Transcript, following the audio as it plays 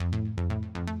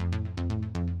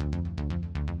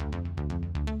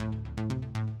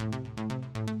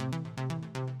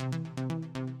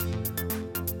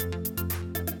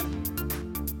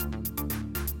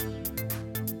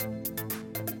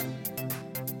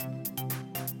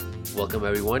Welcome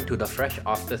everyone to the Fresh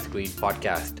Off the Screen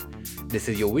podcast. This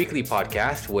is your weekly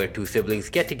podcast where two siblings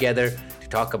get together to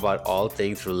talk about all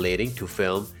things relating to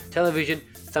film, television,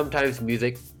 sometimes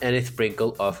music, and a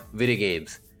sprinkle of video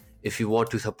games. If you want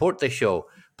to support the show,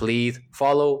 please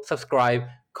follow, subscribe,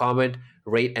 comment,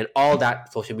 rate, and all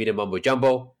that social media mumbo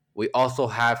jumbo. We also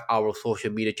have our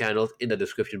social media channels in the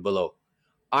description below.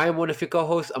 I am one of your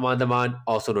co-hosts, Aman Daman,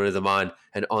 also known as Aman,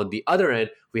 and on the other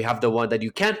end, we have the one that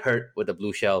you can't hurt with the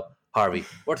blue shell, Harvey.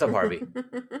 What's up, Harvey?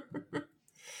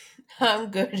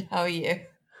 I'm good. How are you?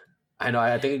 I know.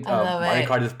 I think I love Mario it.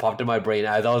 Kart just popped in my brain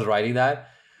as I was writing that.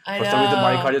 I For some reason,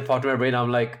 Mario Kart know. just popped in my brain.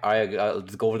 I'm like, all right, I'll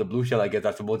just go for the blue shell. I guess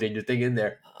that's the most dangerous thing in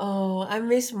there. Oh, I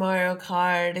miss Mario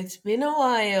Kart. It's been a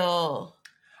while.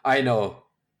 I know.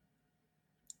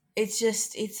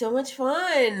 It's so much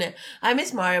fun. I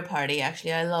miss Mario Party,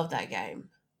 actually. I love that game.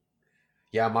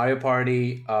 Yeah, Mario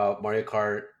Party, Mario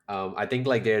Kart. I think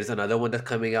like there's another one that's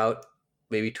coming out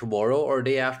maybe tomorrow or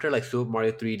day after, like Super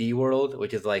Mario 3D World,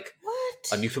 which is like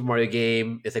a What? new Super Mario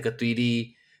game. It's like a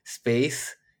 3D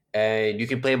space, and you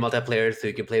can play multiplayer, so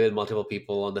you can play with multiple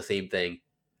people on the same thing.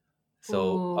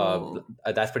 So Ooh.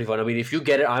 that's pretty fun. I mean, if you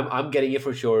get it, I'm getting it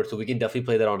for sure. So we can definitely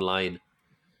play that online.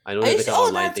 I know I there's used like to, an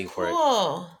oh, online that's thing for it.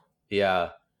 cool.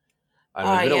 Yeah, I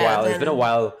know it's been a Yeah, while. It's been a then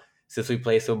while since we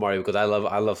played Super Mario because I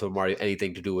love Super Mario.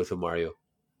 Anything to do with Super Mario.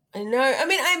 I know. I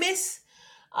mean, I miss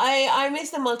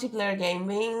the multiplayer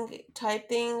gaming type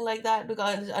thing like that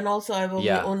because, and also I've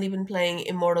Yeah, only been playing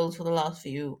Immortals for the last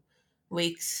few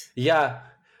weeks, yeah.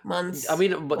 I months,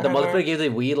 mean, but the multiplayer whatever. games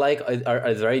that we like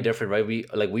are very different, right?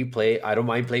 We play. I don't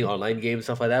mind playing online games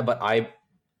stuff like that, but I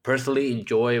personally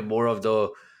enjoy more of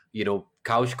the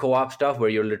couch co-op stuff where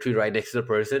you're literally right next to the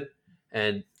person,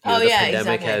 and Oh the yeah,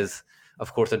 pandemic exactly. has,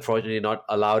 of course, unfortunately, not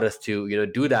allowed us to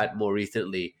do that more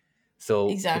recently.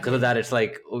 So because of Exactly. that, it's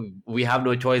like we have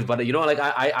no choice. But like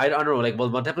I don't know, like well,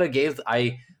 multiplayer games,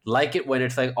 I like it when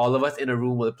it's like all of us in a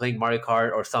room with playing Mario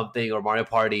Kart or something or Mario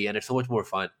Party, and it's so much more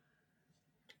fun.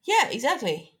 Yeah,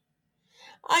 exactly.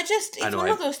 I it's know, one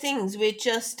I of those things which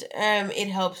just it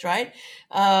helps, right?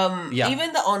 yeah.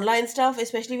 Even the online stuff,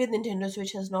 especially with Nintendo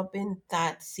Switch, has not been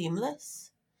that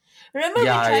seamless. Remember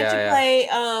we Yeah, tried to yeah, yeah. play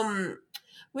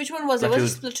which one was it? Was it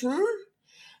Splatoon. Splatoon?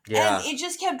 And Yeah. it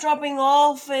just kept dropping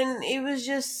off and it was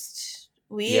just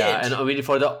Yeah, weird. and I mean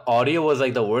for the audio was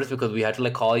like the worst because we had to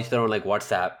like call each other on like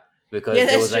WhatsApp Yeah, because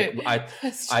there that's was true. like I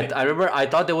That's I true. I remember I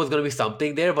thought there was gonna be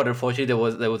something there, but unfortunately there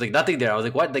was like nothing there. I was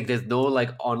like, what? Like there's no like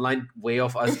online way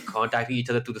of us contacting each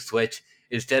other through the Switch.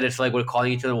 Instead, it's like we're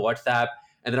calling each other on WhatsApp,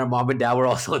 and then our mom and dad were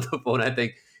also on the phone. I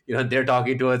think they're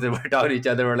talking to us and we're talking to each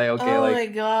other. We're like, okay, Oh like, my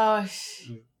gosh.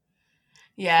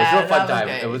 but still Yeah, a fun that was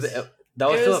time. good. That was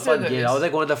It still was a so fun game. That good. was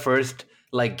like one of the first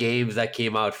like games that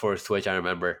came out for Switch. I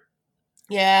remember.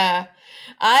 Yeah.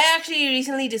 I actually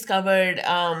recently discovered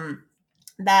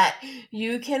that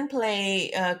you can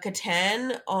play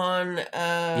Catan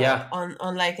Yeah,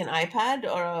 on like an iPad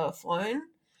or a phone.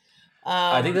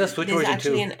 I think there's a Switch There's version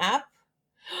actually too. an app.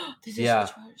 There's a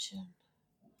Switch Yeah. version.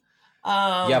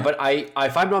 Yeah, Um but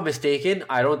if I'm not mistaken,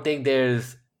 I don't think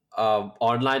there's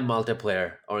online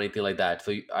multiplayer or anything like that.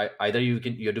 So either you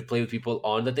have to play with people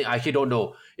on the thing. I actually don't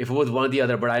know if it was one or the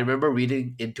other, but I remember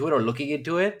reading into it or looking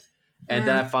into it, and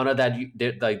then I mm, found out that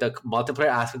like the multiplayer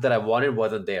aspect that I wanted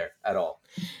wasn't there at all.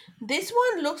 this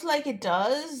one looks like it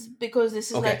does because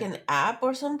this is like Okay. an app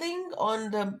or something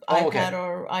on the Oh, iPad okay.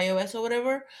 or iOS or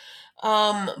whatever.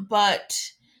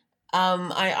 But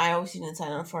I obviously didn't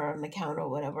sign up for an account or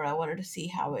whatever. I wanted to see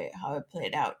how it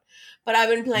played out. But I've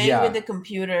been playing with Yeah. the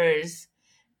computers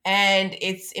and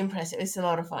it's impressive. It's a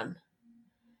lot of fun.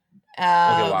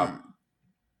 Okay. Wow. Um,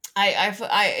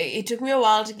 it took me a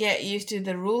while to get used to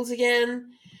the rules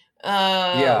again.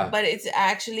 Yeah. But it's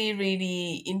actually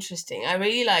really interesting. I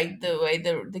really like the way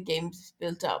the game's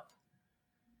built up.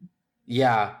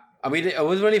 Yeah, I mean, it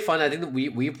was really fun. I think that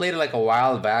we played it like a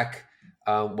while back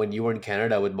when you were in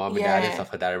Canada with mom and dad and Yeah.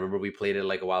 stuff like that. I remember we played it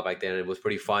like a while back then, and it was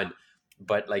pretty fun.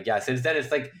 But like, yeah, since then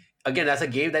it's like again, that's a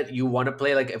game that you want to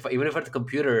play. Like, if even if it's a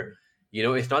computer,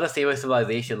 it's not the same as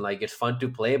Civilization. Like, it's fun to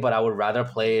play, but I would rather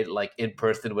play it like in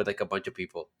person with like a bunch of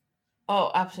people.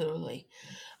 Oh, absolutely.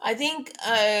 I think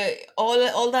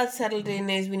all that settled in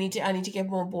is I need to get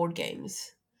more board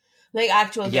games, like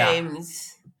actual Yeah,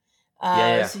 games, yeah,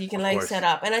 yeah, yeah, so you can of like set course.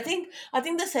 up. And I think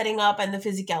the setting up and the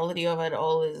physicality of it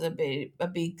all is a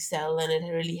big sell, and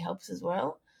it really helps as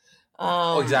well.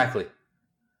 Oh, Um, exactly.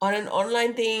 on an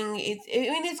online thing, I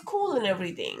mean it's cool and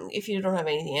everything if you don't have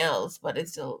anything else, but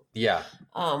it's still Yeah,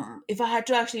 if I had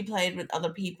to actually play it with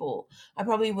other people, I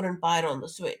probably wouldn't buy it on the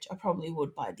Switch. I probably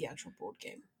would buy the actual board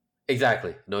game.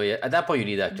 exactly. No, yeah. At that point, you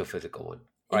need the actual physical one.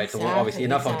 All right, so we're obviously Exactly,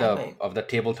 enough of exactly. the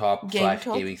tabletop Game slash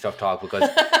talk. gaming stuff talk because,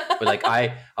 but like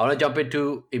I want to jump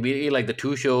into immediately like the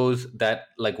two shows that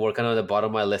like were kind of at the bottom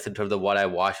of my list in terms of what I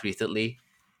watched recently,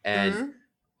 and Mm,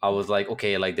 I was like,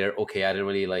 okay, like they're okay. I didn't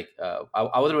really like,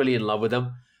 I wasn't really in love with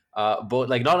them. But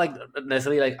like not like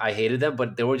necessarily like I hated them,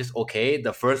 but they were just okay.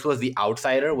 The first was The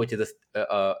Outsider, which is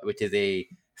a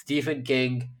Stephen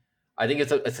King. I think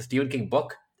it's a Stephen King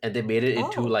book, and they made it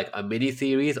into oh. like a mini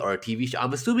series or a TV show.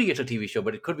 I'm assuming it's a TV show,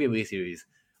 but it could be a mini series.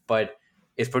 But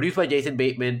it's produced by Jason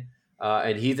Bateman,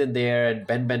 and he's in there, and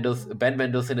Ben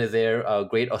Mendelsohn is there, a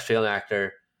great Australian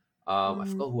actor. I Mm,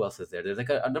 forgot who else is there. There's like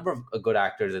a number of good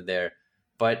actors in there,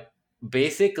 but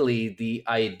basically the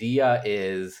idea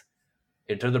is,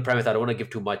 in terms of premise, I don't want to give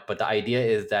too much, but the idea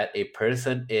is that a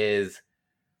person is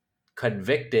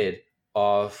convicted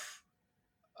of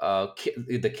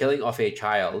the killing of a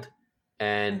child,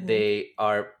 and mm-hmm, they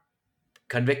are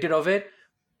convicted of it,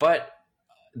 but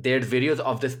there's videos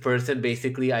of this person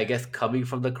basically, I guess, coming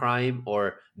from the crime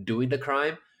or doing the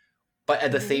crime, but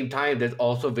at the mm-hmm, same time there's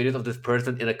also videos of this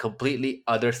person in a completely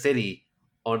other city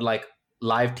on like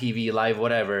live TV, live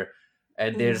whatever,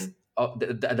 and there's mm-hmm.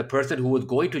 the person who was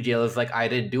going to jail is like, I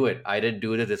didn't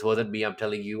do this, this wasn't me, I'm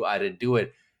telling you I didn't do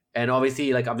it. And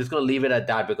obviously, like, I'm just going to leave it at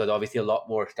that because obviously a lot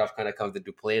more stuff kind of comes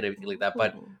into play and everything like that,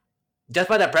 but Ooh. just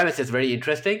by that premise it's very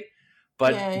interesting.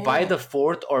 But Yeah, by yeah. the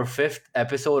fourth or fifth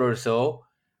episode or so,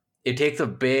 it takes a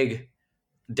big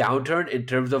downturn in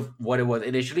terms of what it was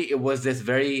initially. It was this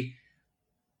very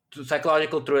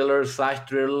psychological thriller slash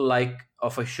thriller like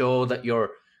of a show that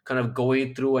you're kind of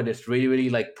going through, and it's really really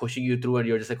like pushing you through, and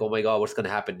you're just like, oh my god, what's gonna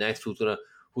happen next, who's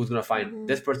gonna find Mm-hmm.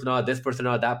 this person out,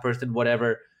 that person,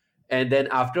 whatever. And then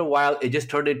after a while it just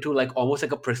turned into like almost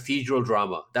like a procedural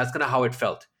drama. That's kind of how it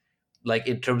felt, like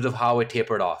in terms of how it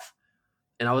tapered off.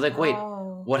 And I was like, wait,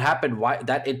 Oh. what happened? Why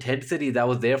that intensity that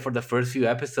was there for the first few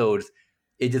episodes,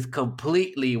 it just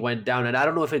completely went down. And I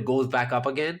don't know if it goes back up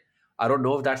again. I don't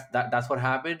know if that's what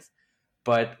happens.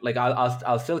 But like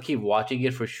I'll still keep watching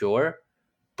it for sure.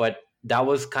 But that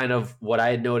was kind of what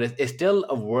I noticed. It's still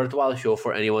a worthwhile show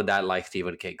for anyone that likes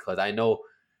Stephen King, because I know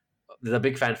there's a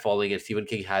big fan following, and Stephen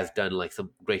King has done like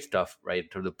some great stuff, right, in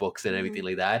terms of books and Mm-hmm. everything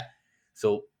like that.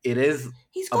 So it is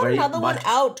He's a got very another one much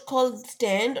out called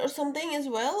Stand or something as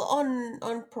well on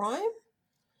Prime.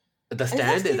 the Is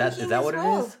that stand. Stephen Is King that as what it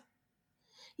is? well?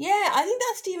 Yeah, I think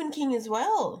that's Stephen King as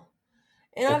well.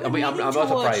 And I've Okay, I been mean, meaning I'm to not watch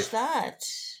surprised. that.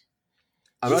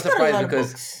 I'm He's not got a surprised lot of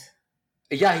because books.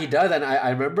 yeah, he does, and I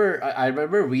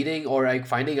remember reading or like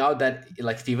finding out that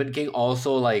like Stephen King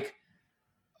also like,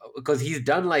 because he's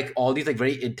done like all these like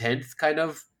very intense kind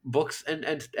of books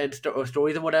or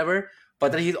stories and whatever,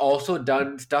 but then he's also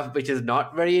done stuff which is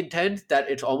not very intense, that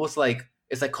it's almost like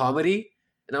it's like comedy.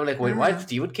 And I'm like, wait, what? Mm-hmm.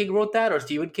 Stephen King wrote that, or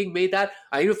Stephen King made that?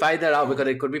 I need to find that out Yeah. because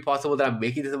it could be possible that I'm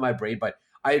making this in my brain, but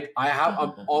I'm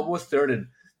almost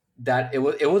certain that it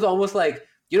was almost like,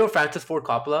 Francis Ford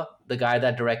Coppola, the guy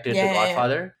that directed The Yeah, yeah,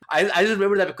 yeah. Godfather. I just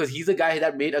remember that because he's the guy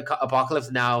that made Apocalypse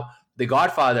Now, The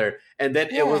Godfather, and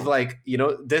then it was Yeah. like,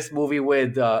 this movie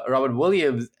with Robin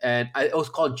Williams, and it was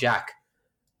called Jack.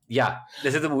 Yeah,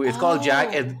 this is the movie. It's called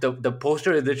Jack, Oh. and the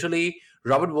poster is literally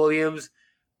Robin Williams,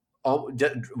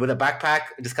 with a backpack,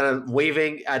 just kind of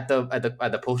waving at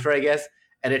the poster, I guess,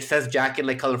 and it says Jack in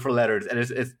like colorful letters, and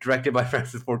it's directed by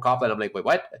Francis Ford Coppola. And I'm like, wait,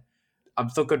 what? I'm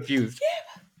so confused.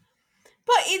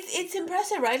 But it's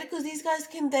impressive, right? Because these guys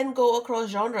can then go across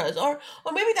genres, or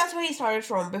maybe that's where he started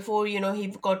from before he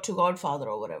got to Godfather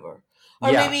or whatever,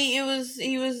 or Yeah, maybe he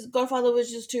was Godfather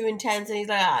was just too intense, and he's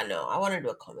like, no, I want to do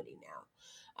a comedy now.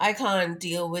 I can't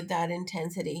deal with that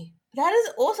intensity. That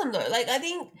is awesome though. Like I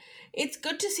think it's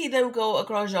good to see them go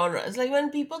across genres. Like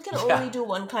when people can only yeah, do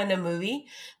one kind of movie,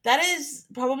 that is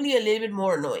probably a little bit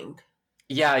more annoying,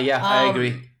 yeah. I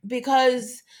agree.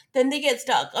 because then they get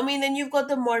stuck. I mean, then you've got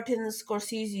the Martin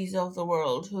Scorseses of the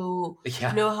world who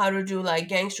Yeah, know how to do like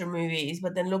gangster movies,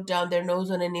 but then look down their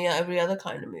nose on every other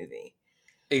kind of movie.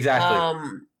 exactly.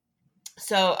 Um,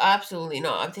 so absolutely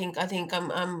no. I think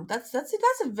I'm that's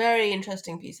a very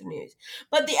interesting piece of news.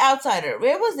 But The Outsider,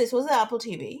 where was this? Was it Apple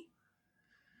TV?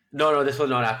 No, no, this was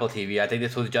not Apple TV. I think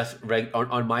this was just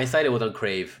on my side. It was on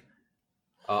Crave,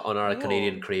 on our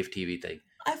Canadian Oh, Crave TV thing.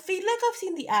 I feel like I've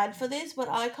seen the ad for this, but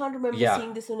I can't remember Yeah,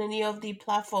 seeing this on any of the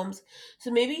platforms.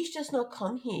 So maybe it's just not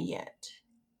come here yet.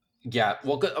 yeah.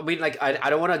 Well, I mean, like, I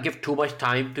don't want to give too much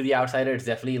time to The Outsider. It's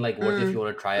definitely like worth it if you Mm,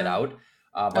 want to try it mm. out.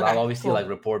 But I'll Okay, obviously like cool.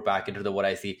 report back into the what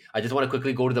I see. I just want to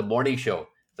quickly go to the morning show.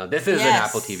 Now, this is an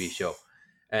Apple TV show, Yes.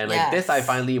 and like this, I Yes.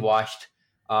 finally watched.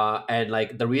 And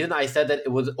like the reason I said that it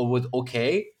was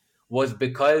okay was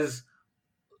because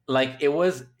like it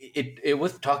was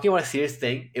talking about a serious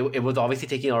thing. It was obviously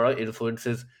taking a lot of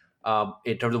influences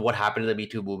in terms of what happened in the Me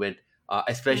Too movement,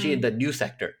 especially in Mm, the news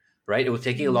sector, right? It was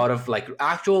taking a mm, lot of like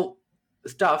actual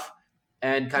stuff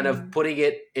and kind of mm, putting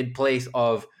it in place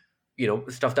of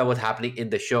stuff that was happening in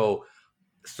the show.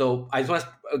 So I just want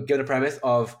to give the premise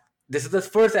of this is the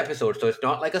first episode, so it's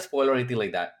not like a spoiler or anything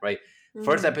like that, right?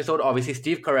 First mm, episode, obviously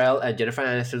Steve Carell and Jennifer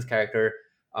Aniston's character,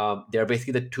 they're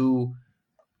basically the two,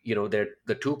 they're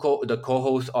the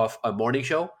co-hosts of a morning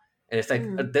show, and it's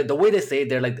like mm, the way they say it,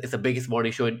 they're like it's the biggest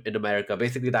morning show in America.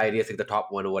 Basically, the idea is like the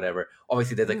top one or whatever.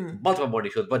 Obviously, there's like mm, multiple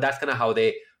morning shows, but that's kind of how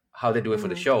they do it for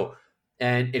the mm, show.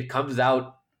 And it comes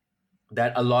out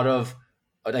that a lot of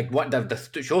like what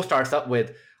the show starts up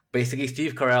with basically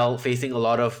Steve Carell facing a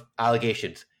lot of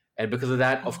allegations, and because of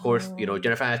that, of course, oh,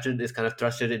 Jennifer Aniston is kind of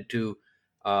thrusted into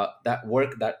that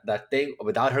work, that thing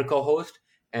without her co-host,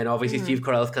 and obviously Steve mm,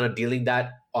 Carell is kind of dealing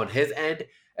that on his end.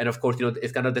 And of course,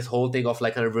 it's kind of this whole thing of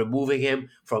like kind of removing him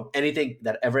from anything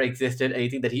that ever existed,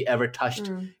 anything that he ever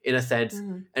touched, mm, in a sense.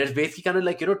 mm, And it's basically kind of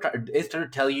like it's trying to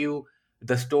tell you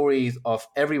the stories of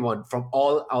everyone from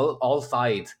all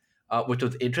sides, which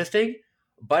was interesting.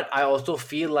 But I also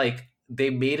feel like they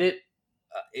made it,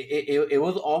 it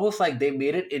was almost like they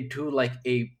made it into like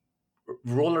a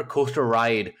roller coaster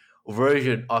ride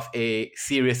version of a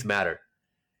serious matter.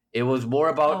 It was more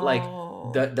about like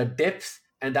oh, the dips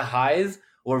and the highs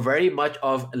were very much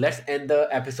of let's end the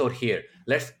episode here,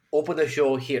 let's open the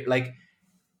show here. Like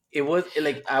it was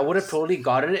like I would have totally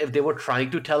gotten it if they were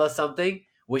trying to tell us something,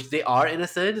 which they are in a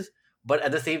sense. But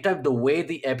at the same time, the way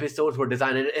the episodes were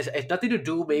designed, and it's nothing to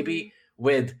do mm, maybe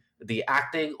with the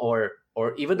acting or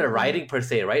even the mm, writing per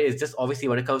se, right? It's just obviously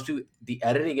when it comes to the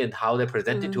editing and how they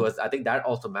present it to mm, us, I think that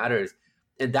also matters.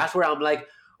 And that's where I'm like,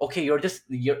 okay, you're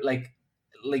like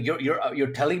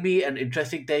you're telling me an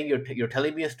interesting thing. You're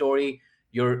telling me a story.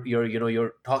 You're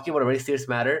talking about a very serious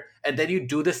matter, and then you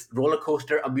do this roller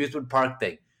coaster amusement park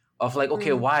thing of like,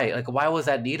 okay, mm. why was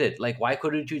that needed? Like, why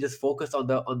couldn't you just focus on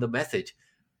the message?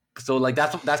 So like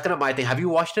that's kind of my thing. Have you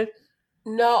watched it?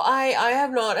 No, I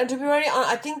have not. And to be very honest,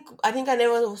 I think I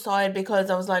never saw it because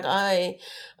I was like,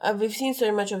 we've seen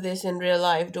so much of this in real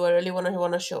life. Do I really want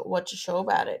to watch a show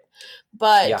about it?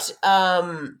 Yeah,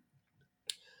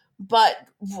 But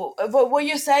what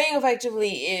you're saying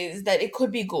effectively is that it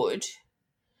could be good.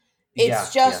 It's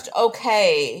yeah, just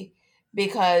okay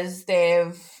because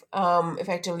they've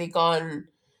effectively gone,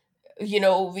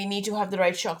 we need to have the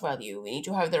right shock value. We need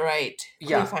to have the right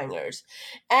yeah, cliffhangers.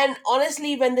 And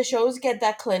honestly, when the shows get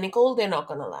that clinical, they're not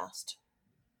going to last.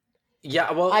 yeah.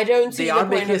 I Well, don't they see the are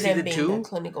point making a of them season being that two,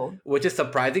 clinical. which is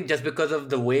surprising just because of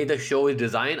the way the show is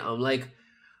designed. I'm like,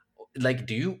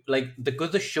 do you like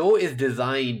because the show is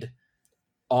designed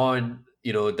on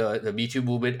the Me Too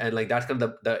movement, and like that's kind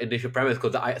of the initial premise.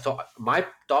 Because I so my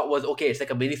thought was, okay, it's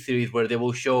like a mini series where they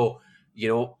will show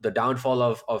the downfall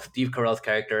of Steve Carell's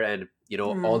character, and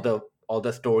Mm, all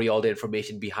the story, all the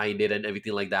information behind it, and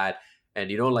everything like that,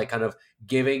 and like kind of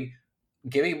giving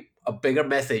a bigger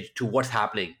message to what's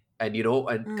happening, and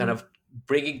and kind mm. of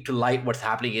bringing to light what's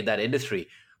happening in that industry.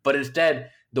 But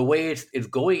instead, the way it's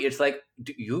going, it's like,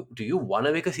 do you want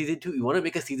to make a season 2? You want to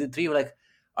make a season 3? Like,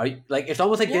 are you like, it's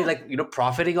almost like they're Yeah, like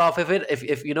profiting off of it,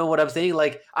 if you know what I'm saying.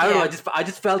 Like, I don't know, yeah. I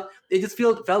just felt it just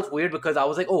felt weird because I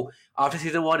was like, oh, after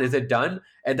season 1 is it done?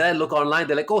 And then I look online,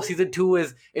 they're like, oh, season 2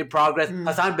 is in progress, Mm.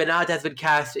 Hassan Minaj has been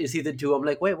cast in season 2. I'm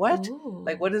like, wait, what?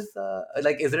 Like, Ooh. what is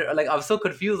like, is there like, I'm so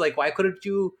confused, like, why couldn't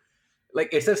you, like,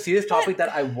 it's a serious topic But that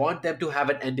I want them to have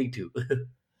an ending to.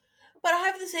 but I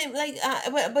have the same like.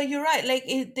 But you're right. Like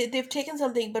they've taken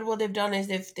something, but what they've done is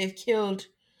they've killed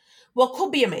what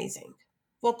could be amazing.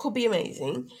 What could be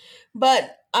amazing,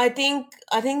 but I think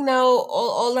now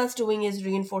all that's doing is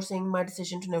reinforcing my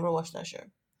decision to never watch that show.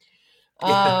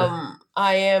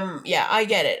 I am, yeah, I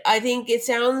get it. I think it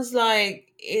sounds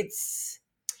like it's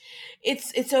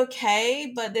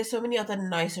okay, but there's so many other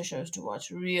nicer shows to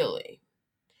watch, really.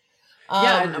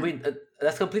 Yeah, and I Um, mean,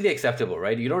 that's completely acceptable,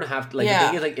 right? You don't have to, like, the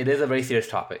thing yeah, is, like, it is a very serious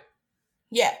topic.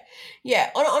 yeah,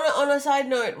 yeah. On a side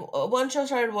note, one show I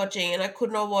started watching and I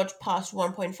could not watch past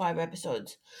 1.5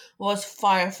 episodes was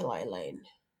Firefly Lane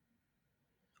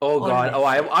Oh on God! Oh,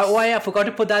 Netflix. I forgot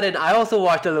to put that in. I also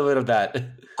watched a little bit of that.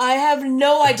 I have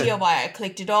no idea why I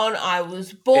clicked it on. I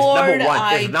was It's number bored. one.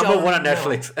 It's I number one on don't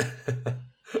know. Netflix.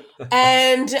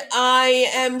 And I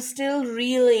am still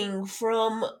reeling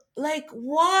from, like,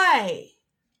 why?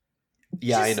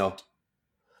 Yeah, I know. Just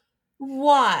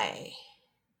why?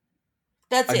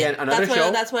 That's Again, it.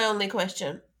 That's my only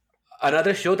question.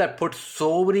 another show that puts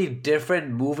so many different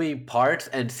moving parts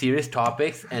and serious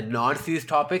topics and non-serious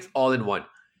topics all in one.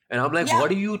 And I'm like, Yeah, what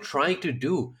are you trying to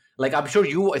do? Like, I'm sure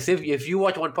you, if you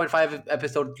watch 1.5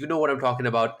 episode, you know what I'm talking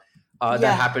about. That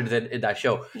yeah, happens in that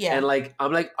show. And yeah. like,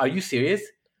 I'm like, are you serious?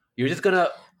 You're just gonna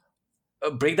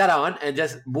bring that on and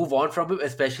just move on from it,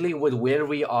 especially with where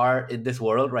we are in this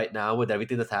world right now with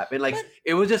everything that's happened. Like, But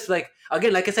it was just like,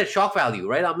 again, like I said, shock value,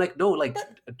 right? I'm like, no, like,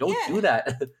 but don't do yeah.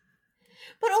 that.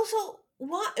 But also,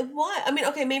 why? I mean,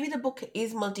 okay, maybe the book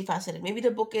is multifaceted. Maybe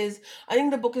the book is. I think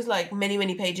the book is like many,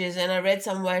 many pages. And I read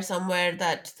somewhere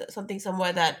that something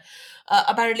somewhere that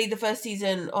apparently the first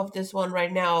season of this one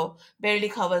right now barely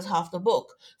covers half the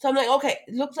book. So I'm like, okay,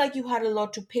 it looks like you had a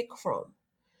lot to pick from. Uh-huh.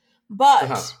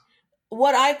 But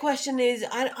what I question is,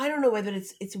 I don't know whether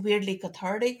it's weirdly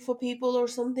cathartic for people or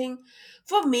something.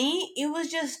 For me, it was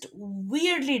just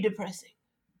weirdly depressing.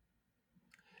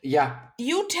 Yeah,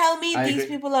 You tell me I these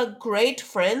agree. people are great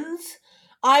friends,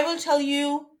 I will tell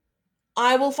you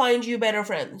I will find you better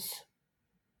friends.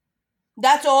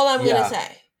 That's all I'm gonna Yeah.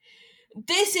 say.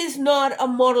 This is not a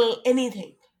model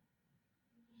anything.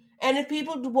 And if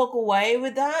people walk away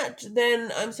with that,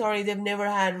 then I'm sorry, they've never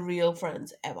had real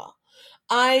friends ever.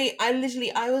 I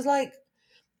literally I was like,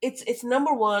 it's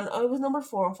number one. I was number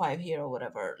 4 or 5 here or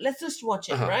whatever. Let's just watch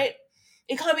it, Uh-huh. right?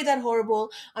 It can't be that horrible.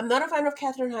 I'm not a fan of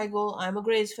Katherine Heigl. I'm a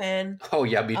Grace fan. Oh,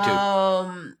 yeah, me too.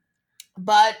 Um,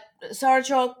 but Sarah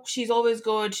Chalk, she's always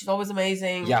good. She's always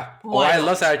amazing. Yeah. Oh, Why I love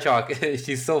not? Sarah Chalk.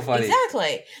 She's so funny.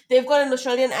 Exactly. They've got an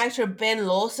Australian actor, Ben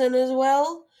Lawson, as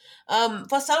well.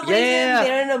 For some Yeah, yeah, reason, yeah.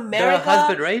 they're in The America.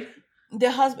 husband, right?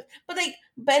 The husband, but like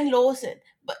Ben Lawson,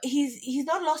 but he's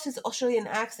not lost his Australian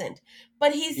accent,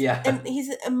 but Yeah.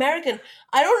 he's American.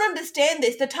 I don't understand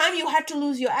this. The time you had to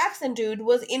lose your accent, dude,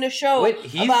 was in a show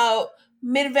Wait, about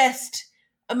Midwest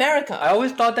I America.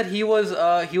 always thought that he was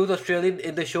Australian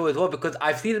in the show as well because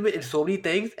I've seen him in so many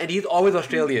things and he's always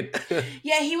Australian.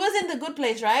 Yeah, he was in The Good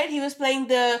Place, right? He was playing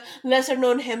the lesser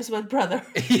known Hemsworth brother.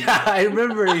 Yeah, I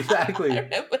remember I exactly.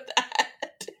 remember that.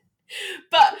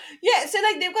 But yeah, so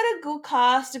like they've got a good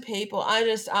cast of people. I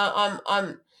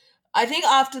think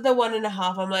after the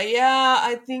 1.5, I'm like, yeah,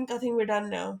 I think we're done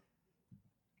now.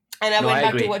 And No, I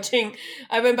agree.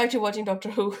 I went back to watching Doctor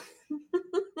Who.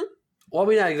 Well, I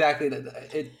mean, not exactly.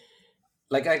 It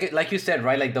like you said,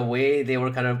 right? Like the way they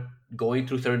were kind of going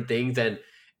through certain things, and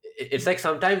it's like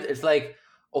sometimes it's like,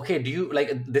 okay, do you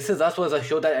like This Is Us was a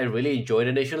show that I really enjoyed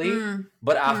initially, Mm,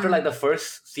 but after like mm, the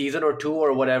first season or two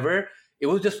or whatever, it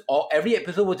was just every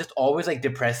episode was just always like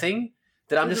depressing.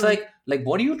 That I'm just mm-hmm. like,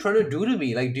 what are you trying to do to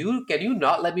me? Like, can you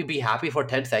not let me be happy for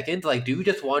 10 seconds? Like, do you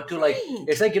just want to like? Right.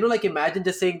 It's like like imagine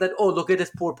just saying that, oh, look at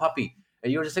this poor puppy.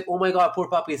 And you're just like, oh my god, poor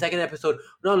puppy. Second episode,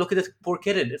 no, look at this poor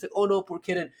kitten. It's like, oh no, poor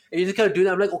kitten. And you just kind of do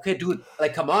that. I'm like, okay, dude,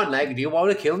 like, come on, like, do you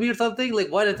want to kill me or something? Like,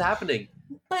 what is happening?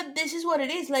 But this is what it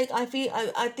is. Like I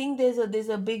think there's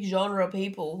a big genre of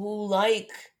people who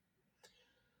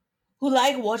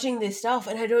like watching this stuff,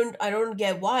 and I don't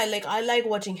get why. Like I like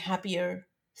watching happier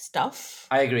stuff.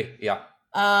 I agree. Yeah.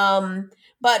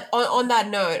 But on that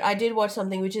note, I did watch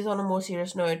something which is on a more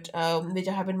serious note, which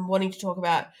I have been wanting to talk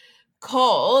about,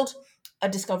 called A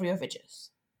Discovery of Witches.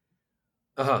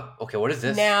 Uh huh. Okay, what is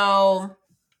this? Now,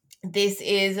 this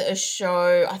is a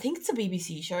show, I think it's a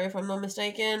BBC show if I'm not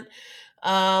mistaken.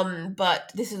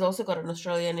 But this has also got an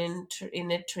Australian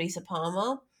in it, Teresa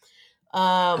Palmer. Uh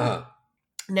Um, huh.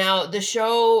 Now, the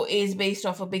show is based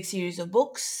off a big series of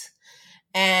books,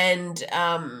 and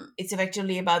it's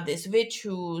effectively about this witch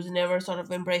who's never sort of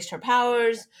embraced her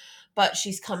powers, but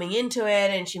she's coming into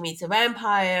it, and she meets a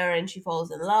vampire, and she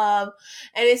falls in love,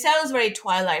 and it sounds very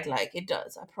Twilight like. It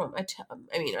does.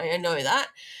 I mean, I know that.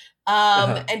 Uh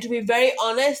huh. And to be very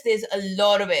honest, there's a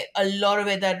lot of it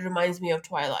that reminds me of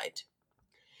Twilight.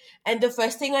 And the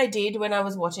first thing I did when I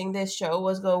was watching this show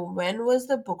was go, when was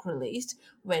the book released?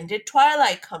 When did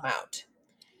Twilight come out?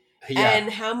 Yeah.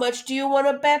 And how much do you want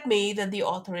to bet me that the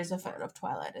author is a fan of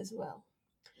Twilight as well?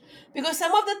 Because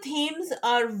some of the themes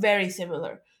are very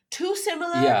similar. Too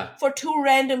similar Yeah. for two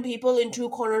random people in two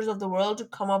corners of the world to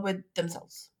come up with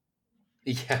themselves.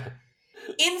 Yeah.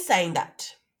 In saying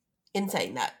that, in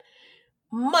saying that,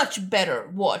 much better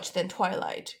watch than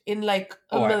Twilight in like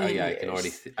a Oh, million yeah. I can already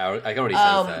years. see, I can already sense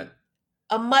Um, that.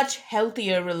 a much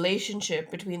healthier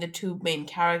relationship between the two main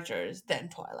characters than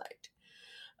Twilight.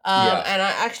 Yeah. And I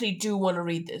actually do want to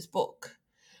read this book.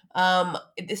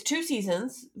 It's 2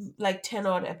 seasons, like 10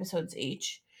 odd episodes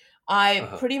each. Uh I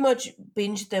huh. pretty much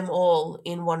binged them all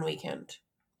in one weekend.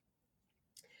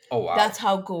 Oh That's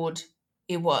wow. how good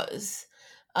it was.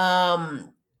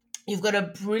 Um, you've got a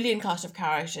brilliant cast of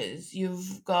characters.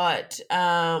 You've got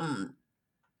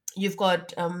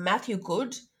Matthew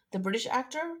Good, the British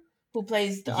actor who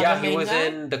plays the other Yeah, he main was guy.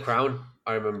 in The Crown.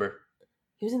 I remember.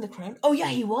 He was in The Crown. Oh yeah,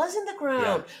 he was in The Yeah,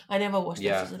 Crown. I never watched that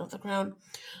yeah, season of The Crown.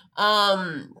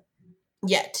 Um,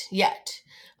 yet.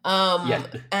 yeah.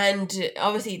 And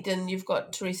obviously, then you've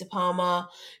got Teresa Palmer.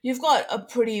 You've got a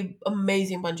pretty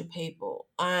amazing bunch of people,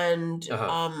 and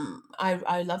Uh-huh.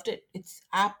 I loved it. It's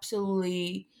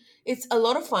absolutely, it's a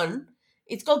lot of fun.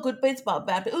 It's got good bits, but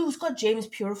bad. Oh, it's got James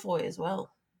Purefoy as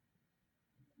well.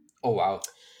 Oh wow,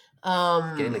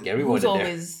 getting like everyone Who's in there.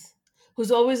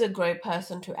 always a great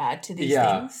person to add to these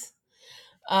Yeah, things.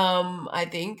 I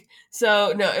think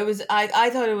so. No, it was. I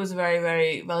thought it was very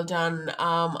very well done.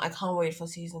 I can't wait for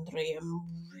season 3. I'm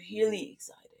really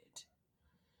excited.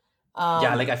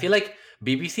 yeah. Like I Um, feel like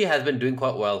BBC has been doing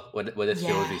quite well with its shows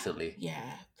yeah, recently.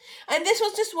 yeah. And this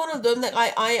was just one of them that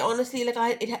I honestly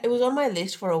like. It was on my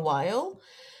list for a while.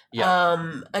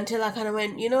 Yeah, Until I kind of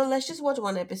went, let's just watch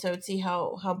one episode, see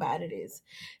how bad it is.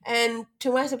 And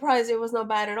to my surprise, it was not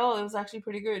bad at all. It was actually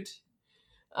pretty good.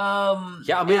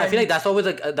 yeah. I mean, I feel like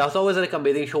And that's always like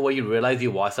amazing show where you realize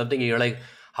you watch something and you're like,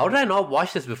 how did I not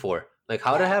watch this before? Like,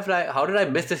 yeah, how did I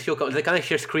miss this show? It's like kind of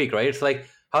Schitt's Creek, right? It's like,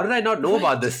 how did I not know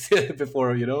about right. this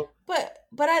before? You know?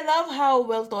 But I love how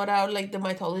well thought out like the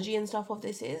mythology and stuff of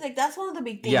this is. Like that's one of the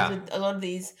big things Yeah, with a lot of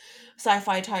these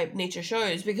sci-fi type nature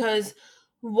shows because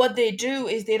what they do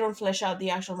is they don't flesh out the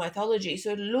actual mythology.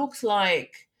 So it looks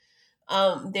like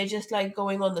they're just like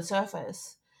going on the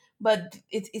surface. But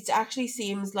it actually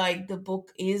seems like the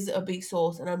book is a big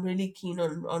source and I'm really keen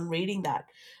on reading that.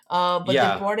 But they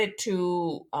yeah. brought it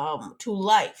to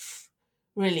life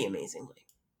really amazingly.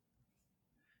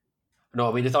 No,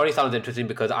 I mean this already sounds interesting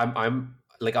because I'm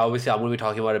like obviously I'm going to be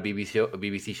talking about a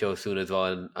BBC show soon as well,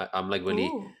 and I'm like really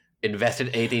Ooh. invested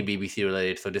in anything BBC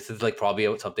related. So this is like probably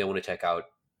something I want to check out.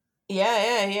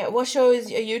 Yeah. What show are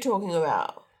you talking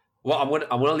about? Well, I'm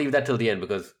gonna leave that till the end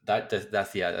because that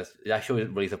show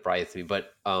really surprised me.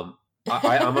 But I'm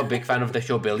a big fan of the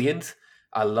show Billions.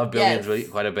 I love Billions really Yes.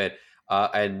 quite a bit.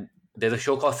 And there's a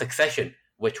show called Succession,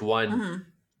 which won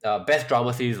Mm-hmm. best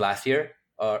drama series last year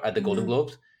at the Golden Mm-hmm.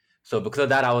 Globes. So because of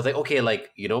that, I was like, okay,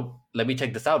 like let me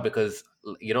check this out because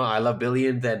I love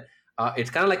Billions and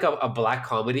it's kind of like a black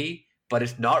comedy, but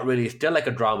it's not really. It's still like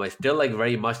a drama. It's still like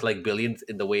very much like Billions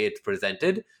in the way it's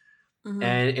presented, Mm-hmm.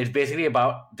 and it's basically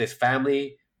about this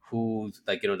family who's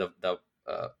like the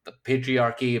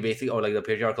patriarchy basically, or like the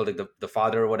patriarchal, like the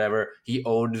father or whatever, he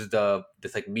owns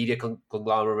this like media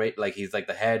conglomerate, like he's like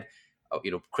the head of,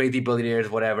 crazy billionaires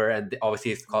whatever, and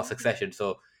obviously it's called Succession.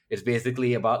 So it's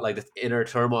basically about like this inner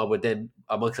turmoil within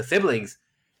amongst the siblings,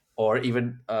 or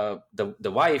even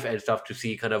the wife and stuff, to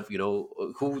see kind of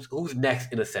who's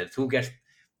next, in a sense, who gets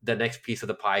the next piece of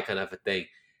the pie, kind of a thing.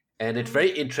 And it's very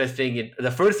interesting.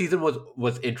 The first season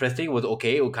was interesting, was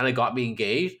okay, it kind of got me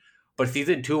engaged, but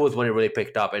season two was when it really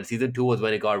picked up, and season two was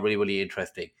when it got really really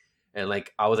interesting. And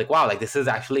like I was like, wow, like this is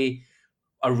actually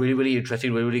a really really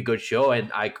interesting, really really good show,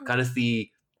 and I kind of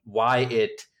see why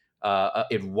it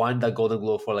won the Golden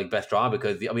Globe for like best drama,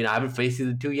 because I mean I haven't faced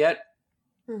season two yet,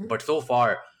 Mm-hmm. but so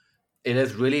far it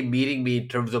is really meeting me in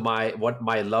terms of my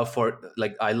love for,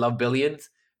 like, I love Billions,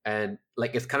 and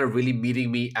like it's kind of really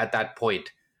meeting me at that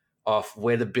point of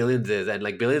where the Billions is. And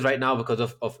like Billions right now, because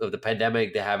of the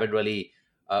pandemic, they haven't really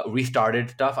restarted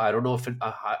stuff. I don't know if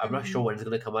I'm not sure Mm-hmm. when it's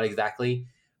going to come out exactly,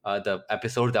 the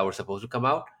episodes that were supposed to come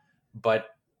out, but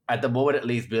at the moment at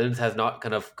least Billions has not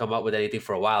kind of come out with anything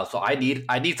for a while. So I need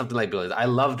something like Billions. I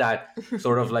love that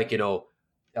sort of like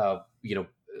uh, you know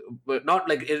but not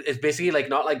like it's basically like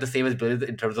not like the same as Billions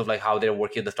in terms of like how they're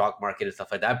working in the stock market and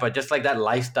stuff like that, but just like that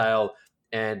lifestyle,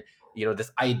 and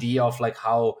this idea of like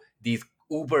how these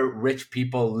uber rich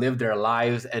people live their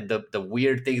lives, and the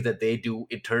weird things that they do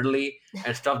internally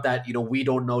and stuff that we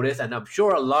don't notice. And I'm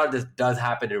sure a lot of this does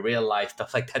happen in real life,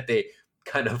 stuff like that they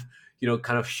kind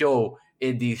of show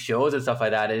in these shows and stuff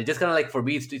like that. And it just kind of like, for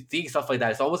me, seeing stuff like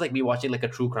that, it's almost like me watching like a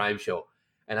true crime show.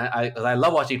 And I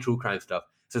love watching true crime stuff,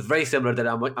 so it's very similar that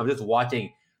I'm just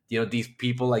watching these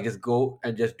people like just go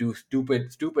and just do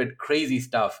stupid crazy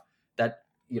stuff that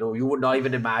you would not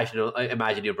even imagine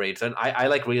in your brain. So I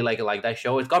like really like that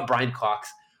show. It's got Brian Cox,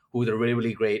 who's a really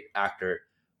really great actor,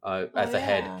 Oh as the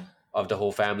head yeah. of the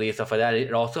whole family and stuff like that.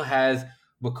 It also has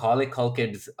Macaulay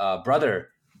Culkin's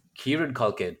brother, Kieran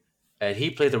Culkin, and he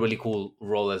plays a really cool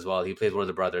role as well. He plays one of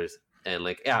the brothers, and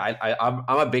like, yeah, I'm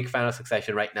a big fan of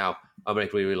Succession right now. I'm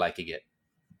like really, really liking it.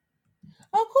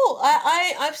 Oh cool.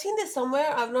 I've seen this somewhere.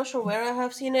 I'm not sure where I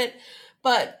have seen it,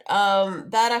 but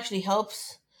that actually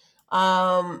helps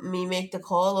me make the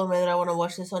call on whether I want to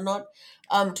watch this or not.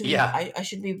 To be Yeah, I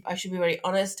should be very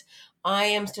honest. I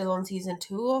am still on season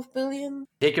 2 of Billions.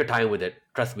 take your time with it.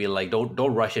 Trust me, like don't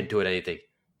rush into it, anything.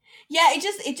 Yeah, it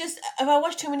just if I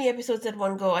watch too many episodes at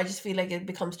one go, I just feel like it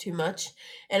becomes too much,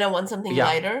 and I want something Yeah.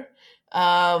 lighter.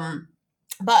 Um,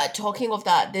 but talking of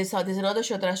that, there's another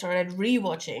show that I started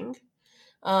rewatching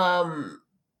um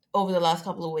over the last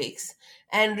couple of weeks,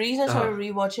 and the reason I Uh-huh. started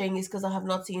rewatching is because I have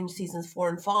not seen seasons 4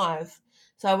 and 5.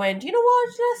 So I went, you know what?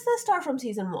 Let's start from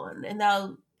season 1, and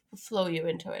that'll flow you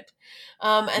into it.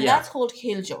 And Yeah. that's called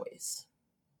Killjoys.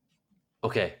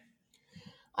 Okay.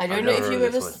 I I've don't know never if heard you've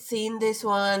of this ever one. seen this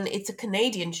one. It's a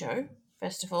Canadian show,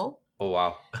 first of all. Oh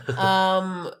wow.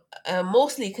 Um,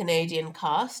 Mostly Canadian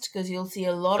cast, because you'll see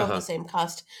a lot of the Uh-huh. same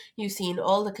cast you see in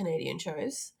all the Canadian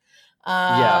shows.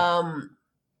 Yeah. Um,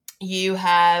 you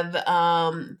have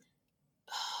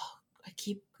I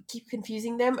keep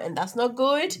confusing them, and that's not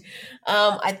good.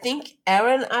 I think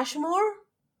Aaron Ashmore.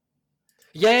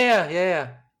 Yeah, yeah, yeah, yeah.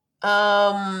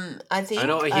 I I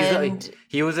know think, and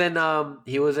he was in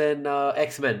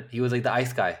X-Men. He was like the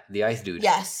ice guy, the ice dude.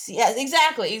 yes, yes,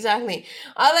 exactly.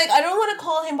 I don't want to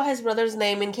call him by his brother's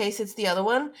name in case it's the other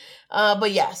one.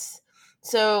 But yes.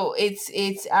 So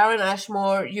it's Aaron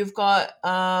Ashmore. You've got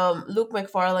Luke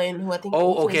McFarlane, who I think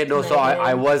Oh, also is okay. No, so I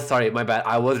Canadian. was sorry, my bad.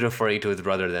 I was referring to his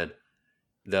brother then.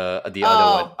 The other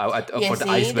one. Oh, yeah. For the See,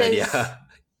 Iceman, yeah.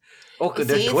 Okay,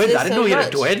 they're it's twins. I there's didn't so know he had a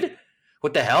much. twin.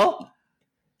 What the hell?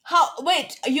 How?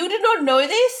 Wait, you did not know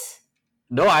this?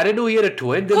 No, I didn't know he had a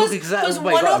twin. They look exact. Because Oh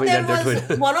my god! I mean, they're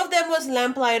twins. one of them was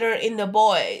Lamplighter in The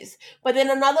Boys, but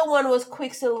then another one was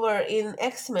Quicksilver in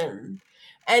X-Men,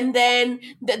 and then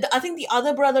I think the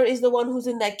other brother is the one who's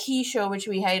in that Key show which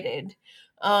we hated.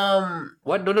 Um,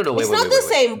 What? No, no, no. Wait, it's wait, not wait, the wait,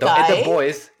 wait. same In the guy.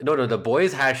 boys. No, no. The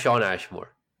boys had Sean Ashmore,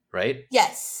 right?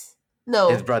 Yes. His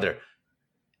No. brother.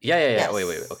 Yeah, yeah, yeah. Wait, wait,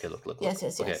 wait. Yes. Okay, look, look, Yes. look.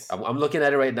 Yes. Okay, Yes. I'm looking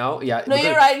at it right now. Yeah, No, because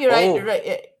you're right. You're right. You're oh, right.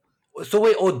 Yeah. so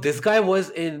wait. Oh, this guy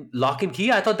was in Lock and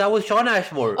Key. I thought that was Sean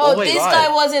Ashmore. Oh Oh, my this guy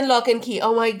god, was in Lock and Key.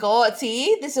 Oh my god!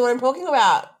 See, this is what I'm talking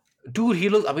about. dude. He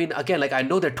looks. I mean, again, like I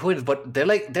know they're twins, but they're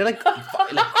like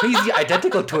crazy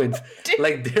identical twins. Dude,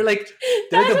 Like they're that's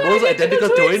the what most identical identical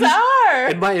twins twins are.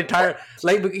 in my entire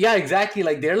yeah, exactly.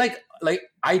 Like they're like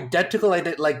identical,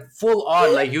 like full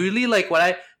on. Like usually, like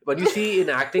when you see in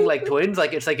acting like twins,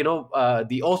 like it's like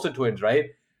the Olsen twins, right?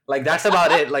 Like that's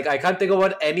about it. Like I can't think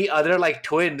about any other like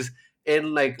twins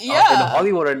in Yeah.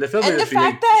 Hollywood or in the film And industry.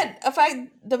 Like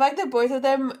the fact that both of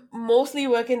them mostly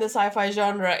work in the sci-fi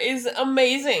genre is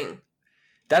amazing.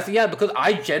 that's yeah, because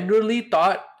I genuinely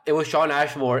thought it was Sean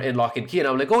Ashmore in Lock and Key, and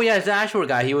I'm like, oh yeah, it's the Ashmore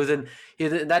guy. He was in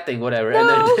that thing, whatever. And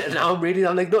then No. and now I'm reading,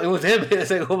 I'm like, no, it was him.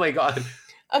 It's like, oh my god.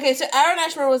 Okay, so Aaron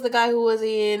Ashmore was the guy who was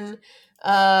in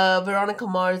Veronica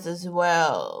Mars as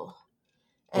well.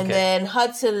 And Okay. then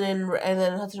Hudson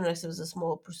Rex was a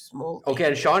small Okay,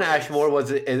 and thing Sean in it. Ashmore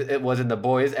it was in The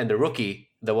Boys and The Rookie,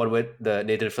 the one with the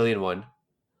Nathan Fillion one.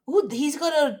 Ooh, he's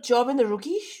got a job in the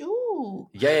Rookie? Shoo.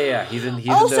 Yeah, yeah, yeah. He's in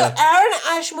Also, the Aaron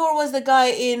Ashmore was the guy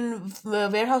in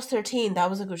Warehouse 13. That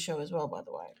was a good show as well, by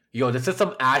the way. yo. This is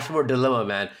some Ashmore dilemma,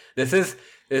 man. This is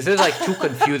like too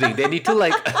confusing. They need to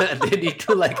like they need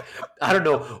to like I don't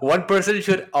know. One person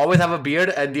should always have a beard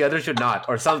and the other should not,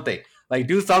 or something. Like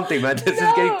do something, man. This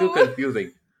is getting too No.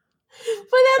 confusing.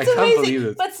 But I that's can't amazing.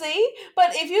 believe this. But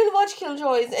if you watch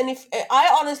Killjoys, and if I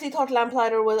honestly thought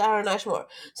Lamplighter was Aaron Ashmore,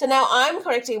 so now I'm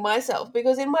correcting myself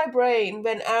because in my brain,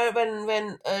 when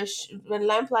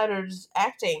Lamplighter's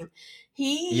acting,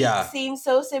 he Yeah. seems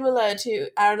so similar to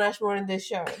Aaron Ashmore in this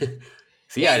show.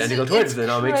 See, identical It's twins. Then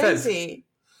all makes sense. crazy.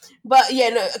 But yeah,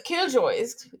 no,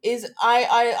 Killjoys is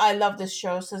I love this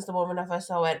show since the moment I first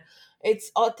saw it.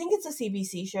 I think it's a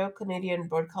CBC show, Canadian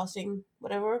Broadcasting,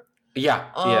 whatever. Yeah,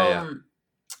 yeah, yeah. Um,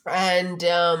 and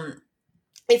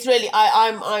it's really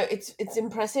it's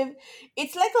impressive.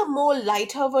 It's like a more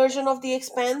lighter version of The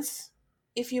Expanse,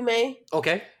 if you may.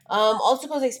 Okay. Also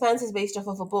because Expanse is based off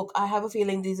of a book, I have a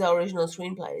feeling these are original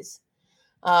screenplays.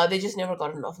 They just never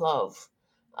got enough love.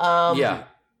 Yeah.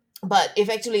 But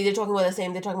effectively, they're talking about the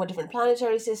same. They're talking about different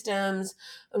planetary systems,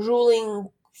 ruling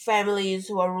families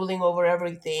who are ruling over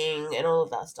everything, and all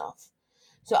of that stuff.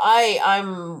 So I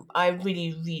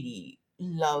really really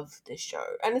love this show,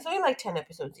 and it's only like 10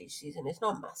 episodes each season. It's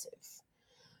not massive,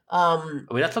 I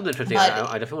mean, that's something interesting. but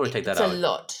I definitely want to take that it's a out.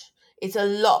 lot. It's a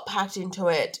lot packed into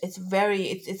it. It's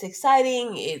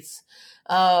exciting.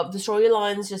 The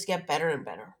storylines just get better and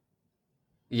better.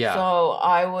 Yeah. So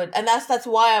I would, and that's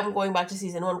why I'm going back to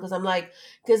season 1 because I'm like,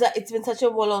 because it's been such a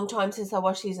long time since I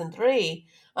watched season 3.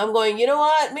 I'm going, you know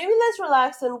what? Maybe let's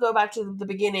relax and go back to the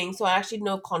beginning, so I actually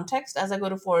know context as I go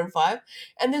to 4 and 5.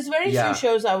 And there's very few Yeah.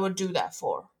 shows I would do that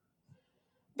for,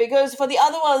 because for the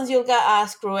other ones you'll get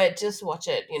screw it, just watch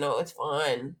it. It's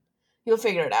fine. You'll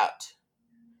figure it out.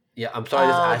 Yeah, I'm sorry.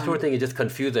 This Ashmore Um. thing, it just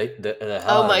confused the hell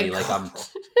Oh out of my me. Like god.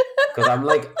 Because I'm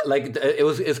like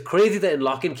it's crazy that in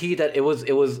Lock and Key that it was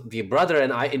the brother,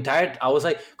 and I was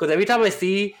like, because every time I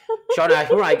see Sean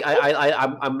Ashmore,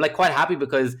 I'm like quite happy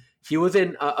because he was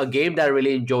in a game that I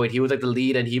really enjoyed. He was like the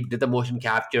lead, and he did the motion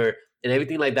capture and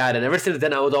everything like that. And ever since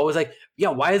then, I was always like, yeah,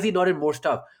 why is he not in more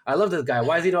stuff? I love this guy.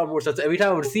 Why is he not in more stuff? So every time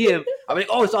I would see him, I'm like,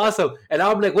 oh, it's awesome. And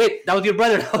now I'm like, wait, that was your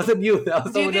brother. That wasn't you. That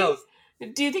was someone else.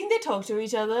 Do you think they talk to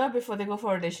each other before they go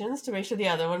for auditions to make sure the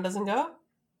other one doesn't go?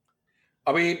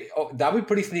 I mean, that'd be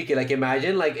pretty sneaky. Like,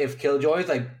 imagine like if Killjoys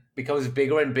like becomes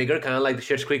bigger and bigger, kind of like the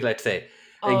Schitt's Creek, let's say,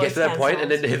 and gets to that point,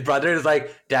 and then his brother is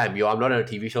like, "Damn, yo, I'm not on a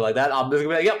TV show like that. I'm just gonna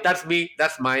be like, yep, that's me,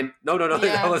 that's mine. No, Yeah.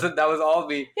 that was all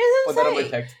me. Yeah, Put that's that what on I'm my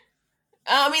saying. text.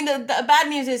 I mean, the bad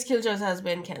news is Killjoys has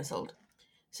been cancelled.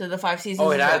 So the 5 seasons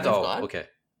Oh, is it what has. we've Oh, got. okay.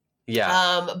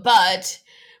 Yeah. But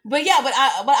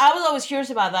I was always curious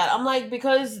about that. I'm like,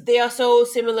 because they are so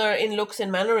similar in looks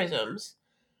and mannerisms,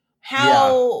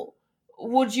 how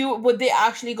would they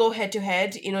actually go head to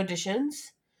head in auditions?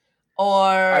 Or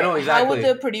I know how would exactly.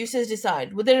 the producers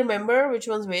decide? Would they remember which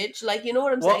one's which? Like, you know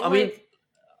what I'm saying? Well, I mean,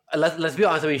 let's be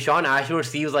honest. I mean, Sean Ashmore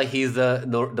seems like he's the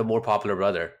more popular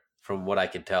brother, from what I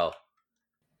can tell.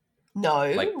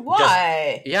 no, Like,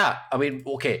 why? Yeah, I mean,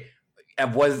 okay.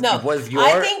 Was No, your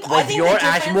I think the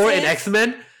Ashmore in difference is-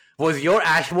 X-Men? Was your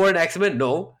Ashmore in X-Men?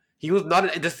 No, he was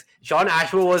not. This Sean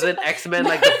Ashmore was in X-Men,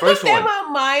 like the first Them one. are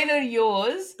mine or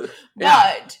yours,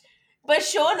 Yeah. but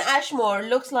Sean Ashmore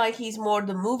looks like he's more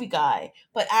the movie guy,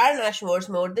 but Aaron Ashmore's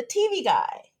more the TV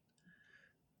guy.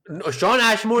 No, Sean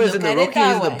Ashmore is in Look the at it Rookie. that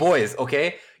He's in the way. Boys.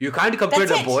 Okay, you kind of compare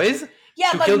That's the it. Boys.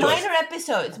 Yeah, to but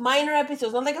Killjoys. minor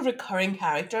episodes, not like a recurring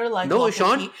character like No, Lock and